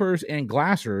shapers and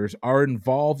glassers are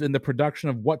involved in the production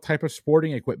of what type of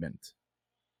sporting equipment?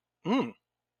 Hmm.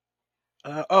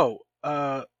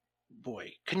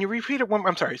 Boy. Can you repeat it one?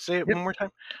 I'm sorry. Say it Yep. one more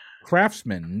time.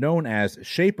 Craftsmen known as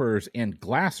shapers and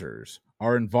glassers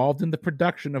are involved in the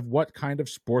production of what kind of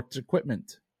sports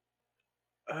equipment?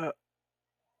 Are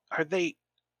they?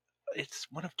 It's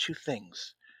one of two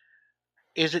things.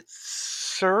 Is it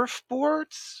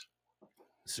surfboards?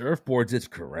 Surfboards is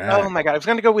correct. Oh my God! I was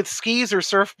going to go with skis or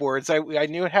surfboards. I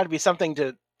knew it had to be something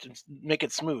to make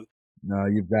it smooth. No,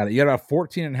 you've got it. You got about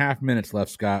 14 and a half minutes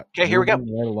left, Scott. Okay, here we go.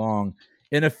 Moving right along.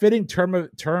 In a fitting turn of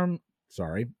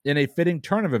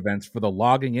events for the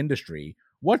logging industry,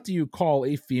 what do you call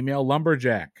a female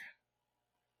lumberjack?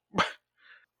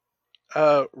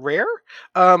 Rare.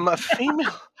 A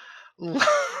female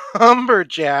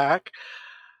lumberjack.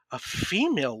 A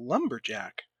female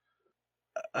lumberjack.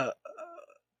 Uh,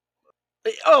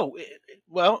 oh,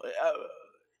 well.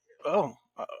 Oh,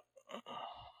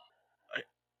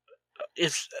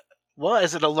 is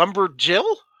is it a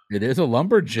lumberjill? It is a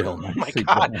lumberjill. Oh my Nicely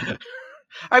God! done.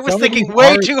 I was Some of thinking these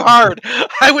way are- too hard.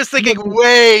 I was thinking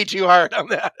way too hard on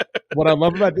that. What I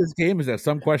love about this game is that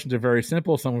some questions are very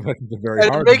simple, some questions are very And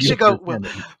it hard. makes you have to go, well,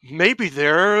 determine. maybe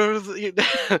they're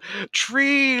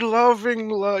tree loving.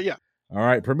 Yeah. All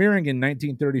right. Premiering in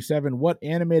 1937, what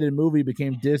animated movie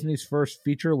became Disney's first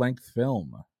feature-length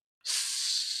film?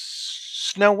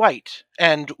 Snow White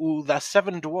and the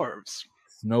Seven Dwarves.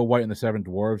 Snow White and the Seven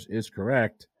Dwarfs is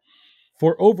correct.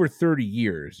 For over 30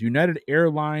 years, United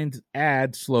Airlines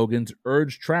ad slogans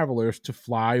urged travelers to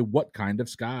fly what kind of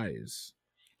skies?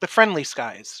 The Friendly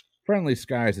Skies. Friendly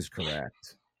skies is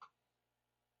correct.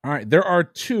 All right, there are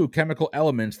two chemical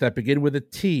elements that begin with a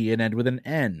T and end with an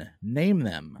N. Name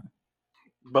them.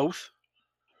 Both?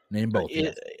 Name both,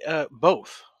 yes.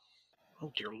 Both.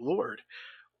 Oh, dear Lord.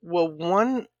 Well,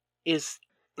 one is,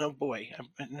 oh boy, I'm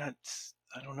not,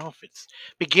 I don't know if it's,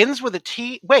 begins with a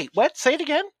T. Wait, what? Say it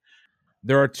again?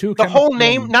 There are two The chemical whole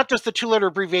name, elements. not just the 2-letter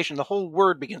abbreviation. The whole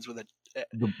word begins with a.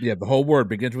 The whole word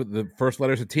begins with the first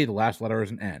letter is a T, the last letter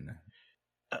is an N.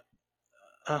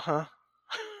 Uh-huh.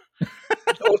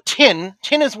 Oh, tin.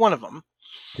 Tin is one of them.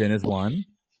 Tin is one.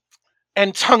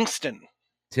 And tungsten.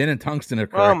 Tin and tungsten are Oh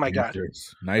correct my God.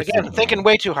 answers. Nicely Again, thinking done.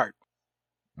 way too hard.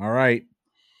 All right.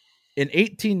 An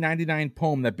 1899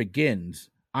 poem that begins,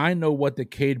 I know what the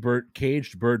caged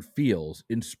bird feels,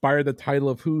 inspired the title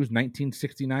of whose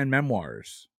 1969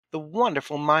 memoirs? The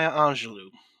wonderful Maya Angelou.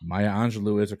 Maya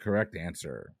Angelou is a correct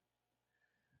answer.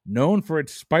 Known for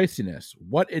its spiciness,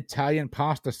 what Italian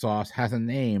pasta sauce has a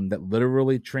name that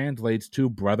literally translates to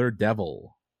brother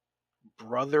devil?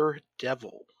 Brother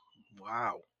Devil.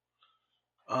 Wow.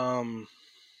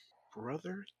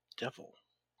 Brother Devil.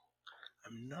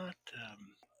 I'm not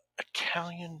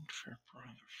Italian for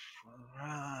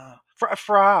brother.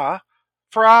 Fra.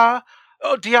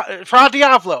 Oh, Fra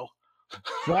Diavolo.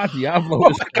 Fra Diavolo Oh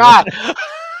is my correct. God.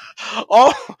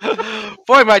 Oh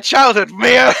boy, my childhood,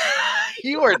 man.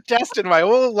 You are testing my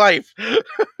whole life.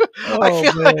 Oh,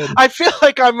 man. I feel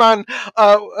like I'm on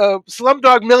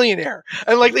Slumdog Millionaire,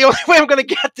 and like the only way I'm going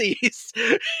to get these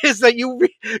is that you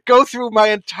go through my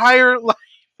entire life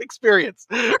experience.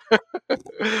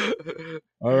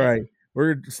 All right.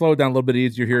 We're going to slow it down a little bit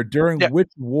easier here. During Yeah,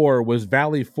 which war was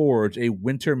Valley Forge a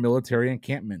winter military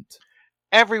encampment?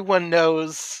 everyone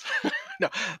knows. No,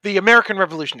 the American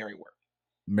Revolutionary War.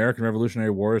 American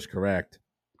Revolutionary War is correct.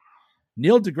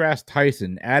 Neil deGrasse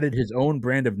Tyson added his own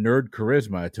brand of nerd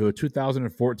charisma to a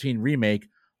 2014 remake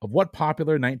of what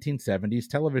popular 1970s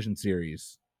television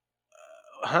series?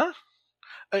 Huh?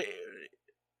 Uh,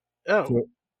 oh, So,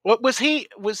 what was he?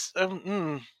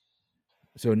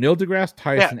 so Neil deGrasse Yeah.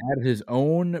 Tyson added his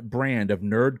own brand of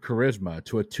nerd charisma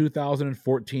to a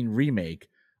 2014 remake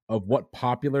of what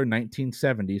popular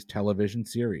 1970s television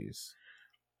series?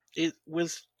 It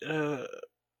was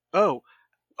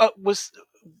was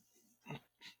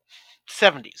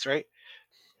 70s, right?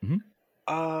 Mhm.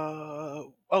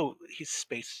 He's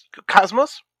space.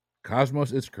 Cosmos?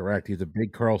 Cosmos is correct. He's a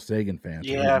big Carl Sagan fan, so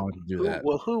he Yeah. wanted to do that.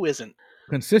 Who isn't?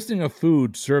 Consisting of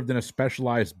food served in a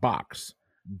specialized box,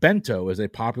 bento is a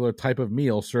popular type of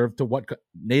meal served to what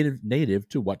native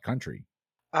to what country?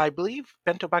 I believe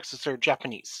bento boxes are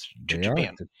Japanese. They are.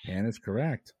 Japan. Japan is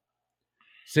correct.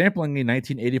 Sampling a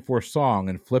 1984 song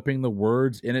and flipping the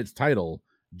words in its title,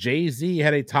 Jay-Z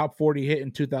had a top 40 hit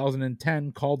in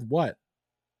 2010 called what?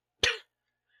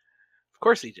 Of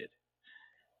course he did.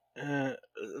 Uh,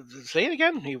 Say it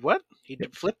again. He what? He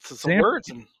Yep. flipped some words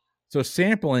and. So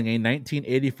sampling a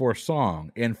 1984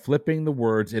 song and flipping the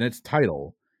words in its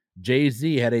title,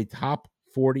 Jay-Z had a top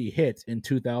 40 hit in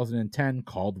 2010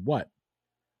 called what?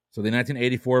 So the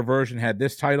 1984 version had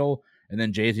this title, and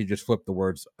then Jay-Z just flipped the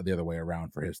words the other way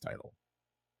around for his title.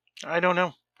 I don't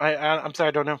know. I'm sorry,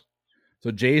 I don't know.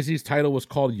 So Jay-Z's title was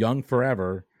called Young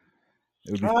Forever.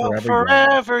 It would be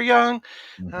Forever young.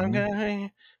 Young.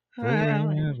 I'm Mm-hmm.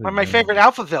 gonna. My favorite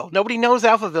Alphaville. Nobody knows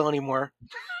Alphaville anymore.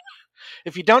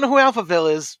 If you don't know who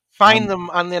Alphaville is, find them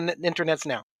on the internets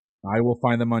now. I will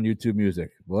find them on YouTube Music.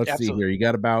 Well, let's see Absolutely. here. You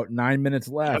got about 9 minutes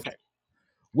left. Okay.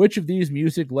 Which of these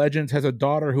music legends has a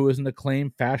daughter who is an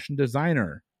acclaimed fashion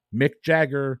designer? Mick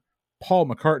Jagger, Paul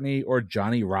McCartney, or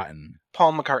Johnny Rotten?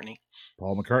 Paul McCartney.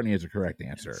 Paul McCartney is the correct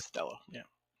answer. Stella. Yeah.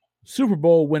 Super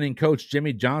Bowl winning coach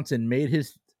Jimmy Johnson made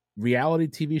his reality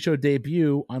TV show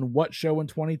debut on what show in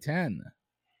 2010?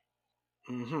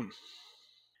 Mm-hmm.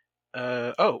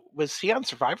 Was he on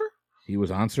Survivor? He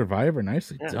was on Survivor.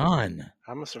 Nicely done.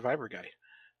 I'm a Survivor guy.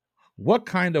 What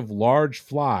kind of large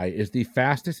fly is the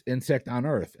fastest insect on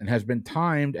Earth and has been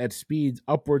timed at speeds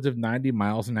upwards of 90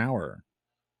 miles an hour?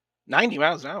 90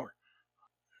 miles an hour.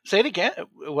 Say it again.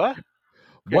 What?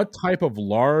 What type of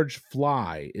large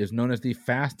fly is known as the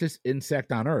fastest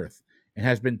insect on Earth and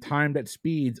has been timed at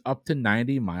speeds up to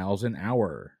 90 miles an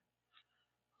hour?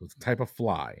 What's the type of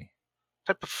fly?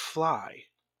 Type of fly.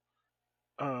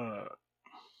 I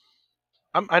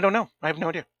don't know. I have no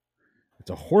idea. It's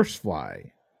a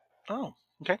horsefly. Oh,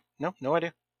 okay. No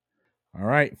idea. All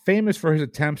right. Famous for his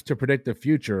attempts to predict the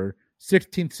future,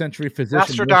 16th century physician.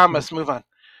 Nostradamus, move on.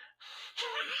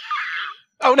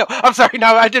 Oh, no. I'm sorry.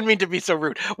 No, I didn't mean to be so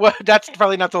rude. Well, that's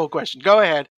probably not the whole question. Go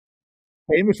ahead.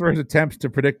 Famous for his attempts to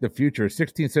predict the future,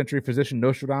 16th century physician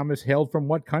Nostradamus hailed from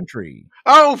what country?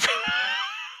 Oh!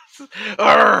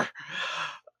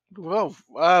 Whoa.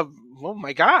 Oh,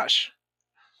 my gosh.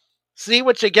 See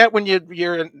what you get when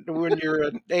you're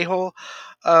an a-hole.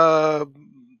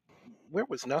 Where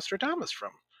was Nostradamus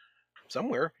from?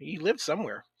 Somewhere. He lived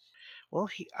somewhere. Well,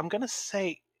 I'm gonna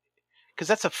say, because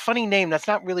that's a funny name. That's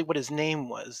not really what his name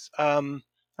was. I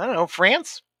don't know.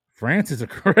 France. France is a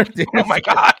correct answer. Oh my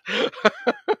God.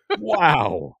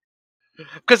 Wow.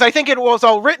 Because I think it was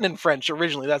all written in French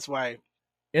originally. That's why.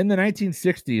 In the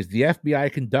 1960s, the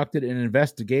FBI conducted an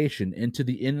investigation into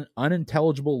the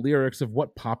unintelligible lyrics of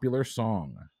what popular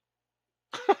song?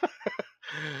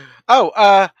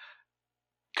 Oh,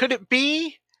 could it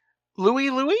be Louie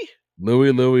Louie?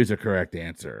 Louie Louie is a correct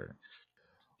answer.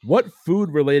 What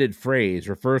food-related phrase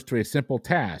refers to a simple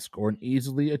task or an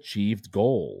easily achieved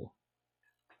goal?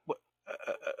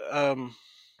 Um,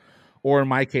 Or in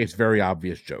my case, very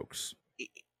obvious jokes.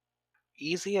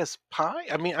 Easy as pie.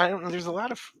 I mean, I don't know. There's a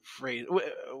lot of phrase.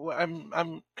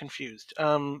 I'm confused.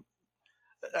 I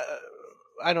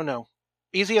don't know.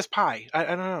 Easy as pie. I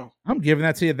don't know. I'm giving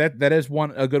that to you. That is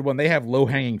a good one. They have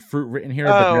low-hanging fruit written here,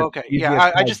 but Oh, okay. easy Yeah, as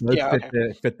I pie just does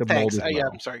okay. fit the mold Thanks. as Yeah,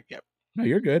 well. I'm sorry. Yeah. No,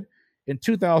 you're good. In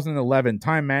 2011,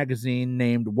 Time magazine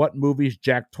named what movie's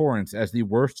Jack Torrance as the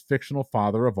worst fictional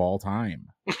father of all time?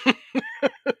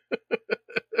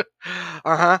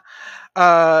 Uh-huh.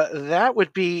 That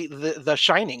would be the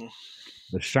Shining.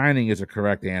 The Shining is a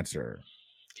correct answer.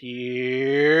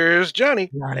 Here's Johnny.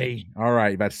 Johnny. All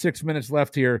right, about 6 minutes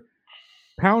left here.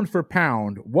 Pound for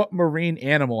pound, what marine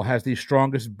animal has the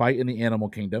strongest bite in the animal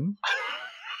kingdom?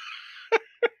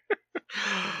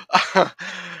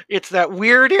 It's that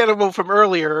weird animal from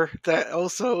earlier that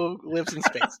also lives in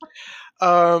space.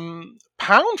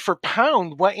 Pound for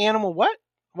pound, what animal? What?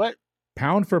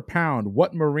 Pound for pound,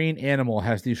 what marine animal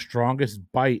has the strongest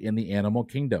bite in the animal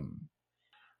kingdom?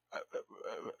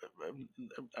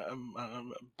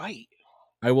 Bite.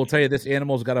 I will tell you, this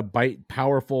animal's got a bite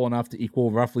powerful enough to equal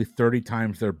roughly 30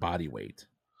 times their body weight.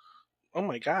 Oh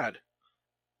my God.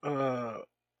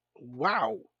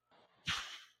 Wow.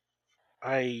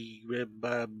 I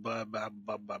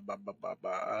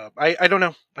don't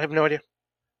know. I have no idea.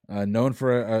 Known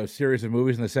for a series of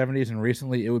movies in the 70s, and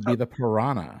recently it would be the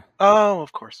piranha. Oh,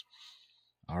 of course.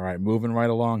 All right, moving right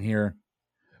along here.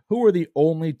 Who were the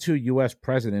only 2 U.S.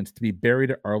 presidents to be buried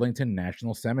at Arlington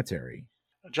National Cemetery?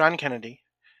 John Kennedy.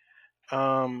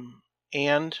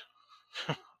 And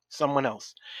someone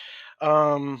else.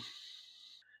 Huh?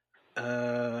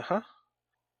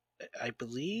 I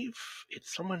believe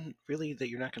it's someone really that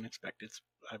you're not going to expect.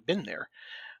 I've been there.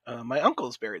 My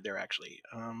uncle's buried there actually.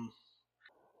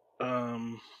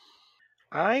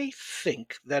 I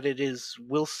think that it is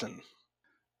Wilson.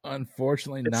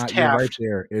 Unfortunately, It's not. You're right Taft.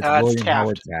 there. It's It's William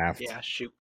Howard Taft. Taft. Yeah,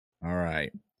 shoot. All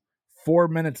right. 4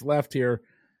 minutes left here.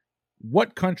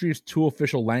 What country's 2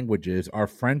 official languages are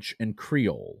French and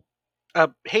Creole?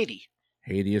 Haiti.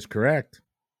 Haiti is correct.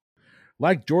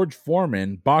 Like George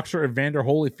Foreman, boxer Evander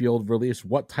Holyfield released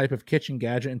what type of kitchen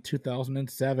gadget in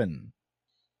 2007?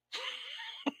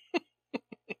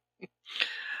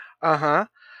 Uh-huh.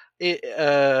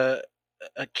 A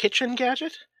kitchen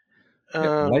gadget?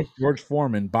 Yep. Like George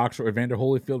Foreman, boxer Evander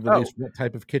Holyfield released what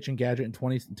type of kitchen gadget in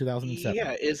 2007?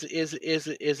 Yeah, is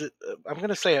it? I'm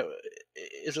gonna say,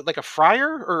 is it like a fryer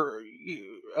or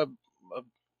a?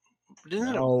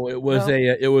 No, it was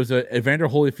a Evander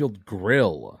Holyfield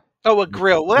grill. Oh, a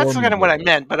grill. Well, that's kind of what I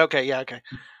meant, but okay, yeah, okay.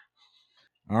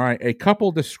 All right. A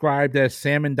couple described as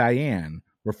Sam and Diane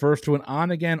refers to an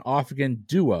on-again, off-again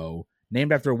duo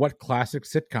named after what classic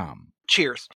sitcom?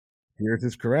 Cheers. Cheers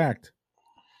is correct.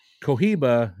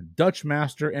 Cohiba, Dutch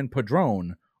Master, and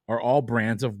Padron are all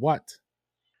brands of what?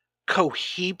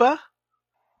 Cohiba?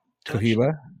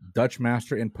 Cohiba, Dutch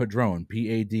Master, and Padron,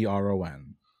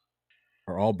 Padron,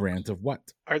 are all brands of what?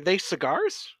 Are they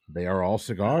cigars? They are all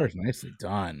cigars. Nicely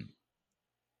done.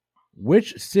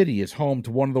 Which city is home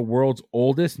to one of the world's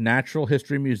oldest natural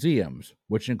history museums,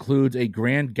 which includes a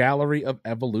grand gallery of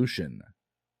evolution?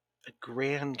 A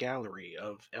grand gallery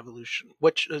of evolution.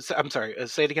 Which? I'm sorry.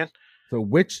 Say it again. So,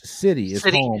 which city is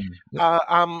home?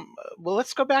 Well,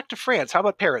 let's go back to France. How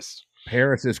about Paris?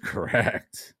 Paris is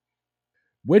correct.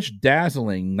 Which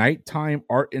dazzling nighttime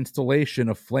art installation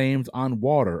of flames on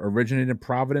water originated in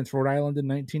Providence, Rhode Island in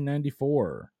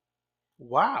 1994?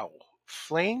 Wow.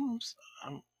 Flames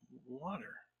on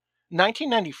water.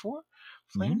 1994?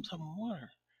 Flames on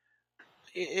water.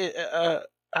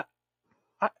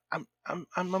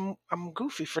 I'm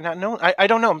goofy for not knowing. I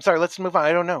don't know. I'm sorry. Let's move on.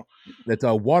 I don't know. That's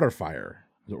a water fire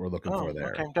that we're looking for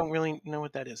there. Okay. Don't really know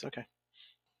what that is. Okay.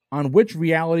 On which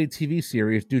reality TV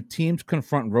series do teams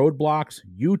confront roadblocks,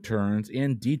 U-turns,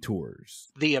 and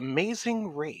detours? The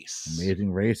Amazing Race.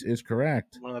 Amazing Race is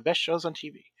correct. One of the best shows on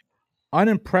TV.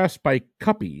 Unimpressed by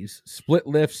cuppies, split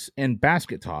lifts, and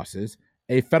basket tosses,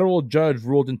 a federal judge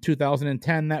ruled in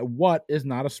 2010 that what is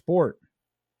not a sport?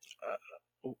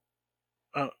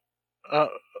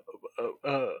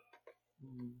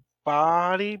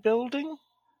 Bodybuilding?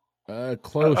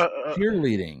 Close.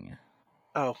 Cheerleading.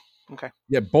 Oh, okay.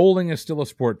 Yeah, bowling is still a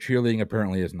sport. Cheerleading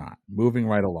apparently is not. Moving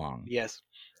right along. Yes.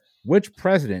 Which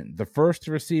president, the first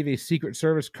to receive a Secret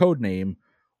Service code name,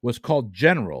 was called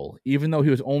General, even though he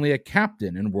was only a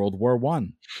captain in World War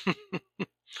One?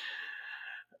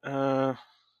 Good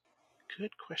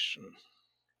question.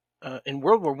 In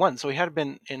World War One, so he had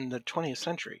been in the 20th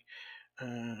century.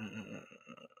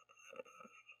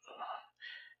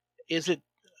 Is it?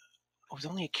 Was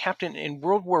only a captain in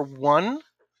World War One?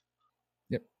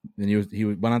 Yep. And he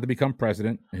went on to become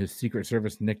president. His Secret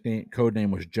Service code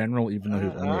name was General, even though he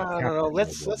was only a I don't know. captain in World War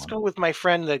Let's One. go with my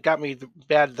friend that got me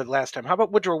bad the last time. How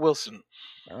about Woodrow Wilson?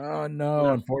 Oh no,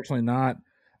 No. unfortunately not.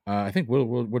 I think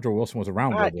Woodrow Wilson was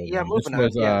around World War Yeah, One. This moving on.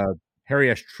 was Yeah.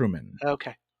 Harry S. Truman.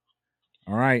 Okay.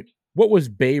 All right. What was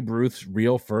Babe Ruth's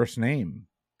real first name?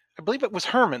 I believe it was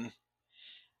Herman.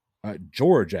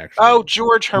 George, actually. Oh,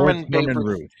 George George Herman Babe Herman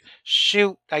Ruth. Ruth.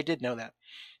 Shoot, I did know that.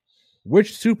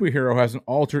 Which superhero has an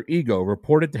alter ego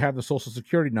reported to have the social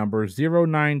security number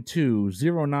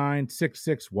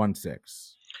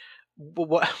 092096616?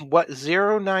 What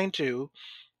 092?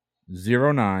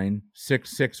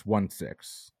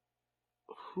 096616.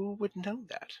 Who would know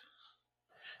that?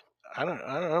 I don't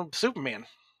know. Superman.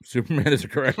 Superman is a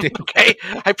correct answer. Okay,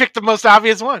 I picked the most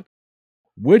obvious one.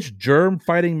 Which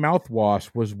germ-fighting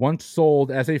mouthwash was once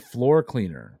sold as a floor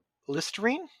cleaner?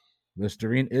 Listerine?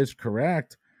 Listerine is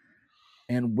correct.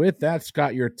 And with that,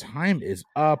 Scott, your time is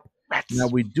up. Rats. Now,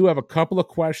 we do have a couple of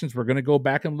questions we're going to go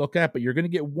back and look at, but you're going to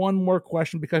get one more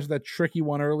question because of that tricky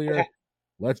one earlier. Okay.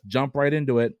 Let's jump right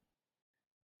into it.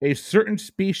 A certain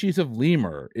species of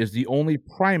lemur is the only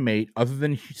primate, other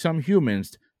than some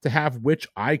humans, to have which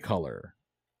eye color?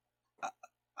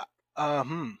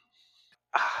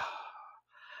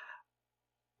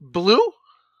 Blue?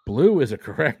 Blue is a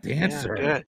correct answer.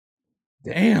 Yeah, good.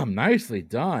 Damn, nicely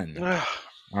done.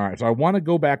 All right, so I want to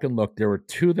go back and look. There were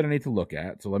two that I need to look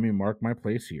at, so let me mark my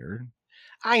place here.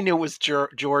 I knew it was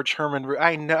George Herman.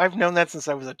 I've known that since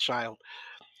I was a child.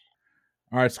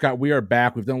 All right, Scott, we are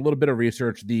back. We've done a little bit of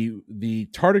research. The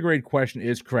tardigrade question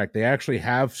is correct. They actually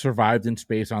have survived in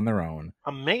space on their own.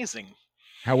 Amazing.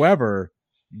 However,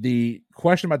 the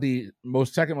question about the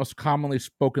second most commonly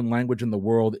spoken language in the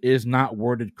world is not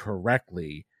worded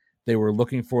correctly. They were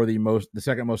looking for the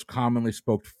second most commonly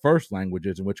spoken first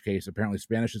languages, in which case apparently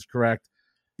Spanish is correct.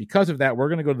 Because of that, we're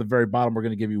going to go to the very bottom. We're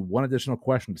going to give you one additional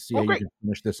question to see how you can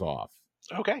finish this off.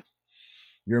 Okay.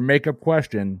 Your makeup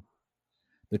question.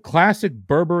 The classic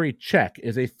Burberry check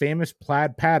is a famous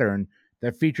plaid pattern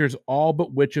that features all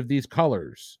but which of these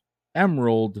colors?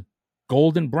 Emerald,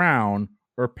 golden brown,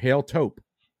 or pale taupe?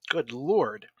 Good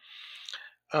Lord.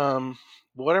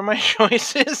 What are my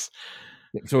choices?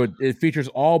 So it features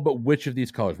all but which of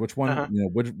these colors? Which one?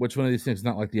 Which one of these things is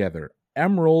not like the other?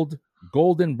 Emerald,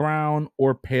 golden brown,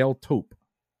 or pale taupe?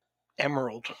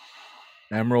 Emerald.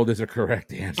 Emerald is a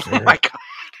correct answer. Oh my God.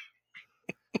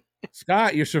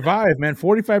 Scott, you survived, man.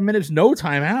 45 minutes, no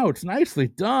timeouts. Nicely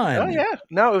done. Oh yeah.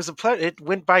 No, it was a pleasure. It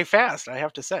went by fast, I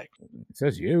have to say. It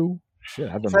says you. Shit,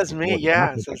 I've done it says me,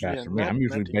 yeah. It says faster me. I'm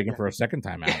usually begging for a second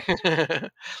time out.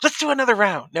 Let's do another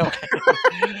round.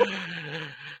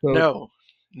 No.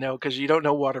 No, because you don't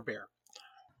know water bear.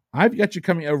 I've got you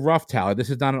coming a rough tally. This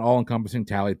is not an all-encompassing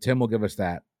tally. Tim will give us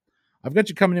that. I've got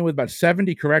you coming in with about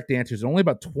 70 correct answers and only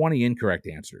about 20 incorrect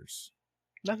answers.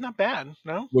 That's not bad,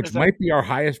 no? Which might be our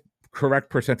highest correct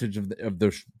percentage of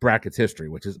the bracket's history,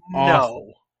 which is awesome.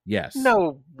 No. Yes.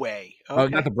 No way.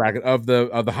 Okay. Not the bracket of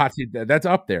the hot seat. That's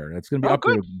up there. That's going to be up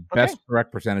there. Best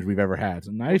correct percentage we've ever had.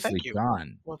 So nicely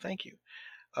done. Well, thank you.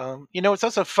 It's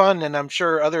also fun, and I'm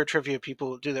sure other trivia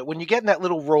people do that. When you get in that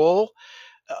little roll,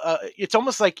 it's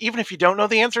almost like even if you don't know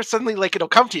the answer, suddenly like it'll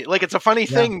come to you. Like it's a funny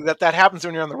thing that happens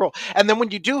when you're on the roll. And then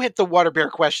when you do hit the water bear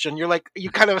question, you're like,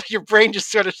 your brain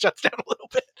just sort of shuts down a little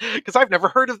bit because I've never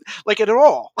heard of like it at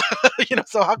all.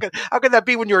 So how could that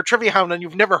be when you're a trivia hound and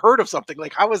you've never heard of something?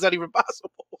 Like how is that even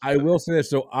possible? I will say this.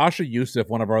 So Asha Yusuf,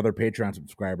 one of our other Patreon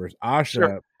subscribers,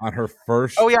 Asha on her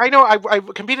first. Oh yeah, I know. I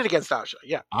competed against Asha.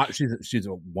 Yeah, she's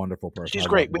a wonderful person. She's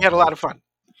great. We had a lot of fun.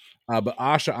 But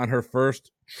Asha, on her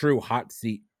first true hot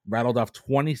seat, rattled off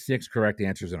 26 correct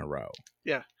answers in a row.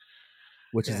 Yeah,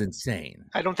 which is insane.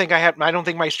 I don't think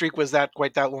my streak was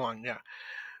quite that long. Yeah,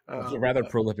 it's a rather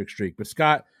prolific streak. But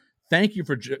Scott, thank you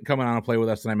for coming on and play with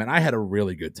us tonight, man. I had a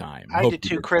really good time. I did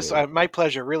too, Chris. My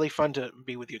pleasure. Really fun to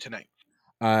be with you tonight.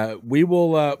 We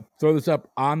will throw this up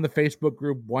on the Facebook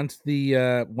group once the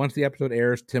episode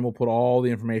airs. Tim will put all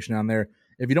the information on there.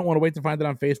 If you don't want to wait to find it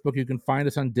on Facebook, you can find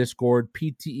us on Discord.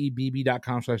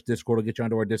 PTEBB.com/Discord will get you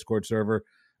onto our Discord server.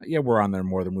 Yeah, we're on there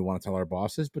more than we want to tell our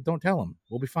bosses, but don't tell them.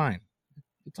 We'll be fine.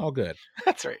 It's all good.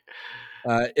 That's right.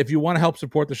 If you want to help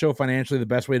support the show financially, the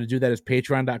best way to do that is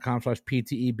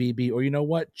patreon.com/PTEBB. Or you know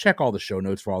what? Check all the show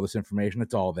notes for all this information.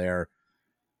 It's all there.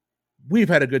 We've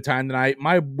had a good time tonight.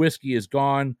 My whiskey is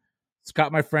gone.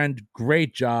 Scott, my friend,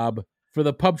 great job. For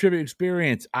the Pub Trivia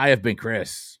Experience, I have been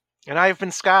Chris. And I've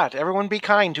been Scott. Everyone be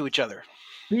kind to each other.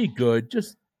 Be good.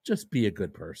 Just be a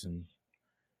good person.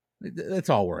 That's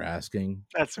all we're asking.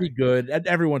 That's Be right. good.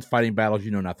 Everyone's fighting battles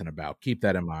you know nothing about. Keep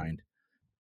that in mind.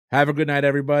 Have a good night,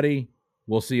 everybody.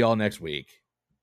 We'll see y'all next week.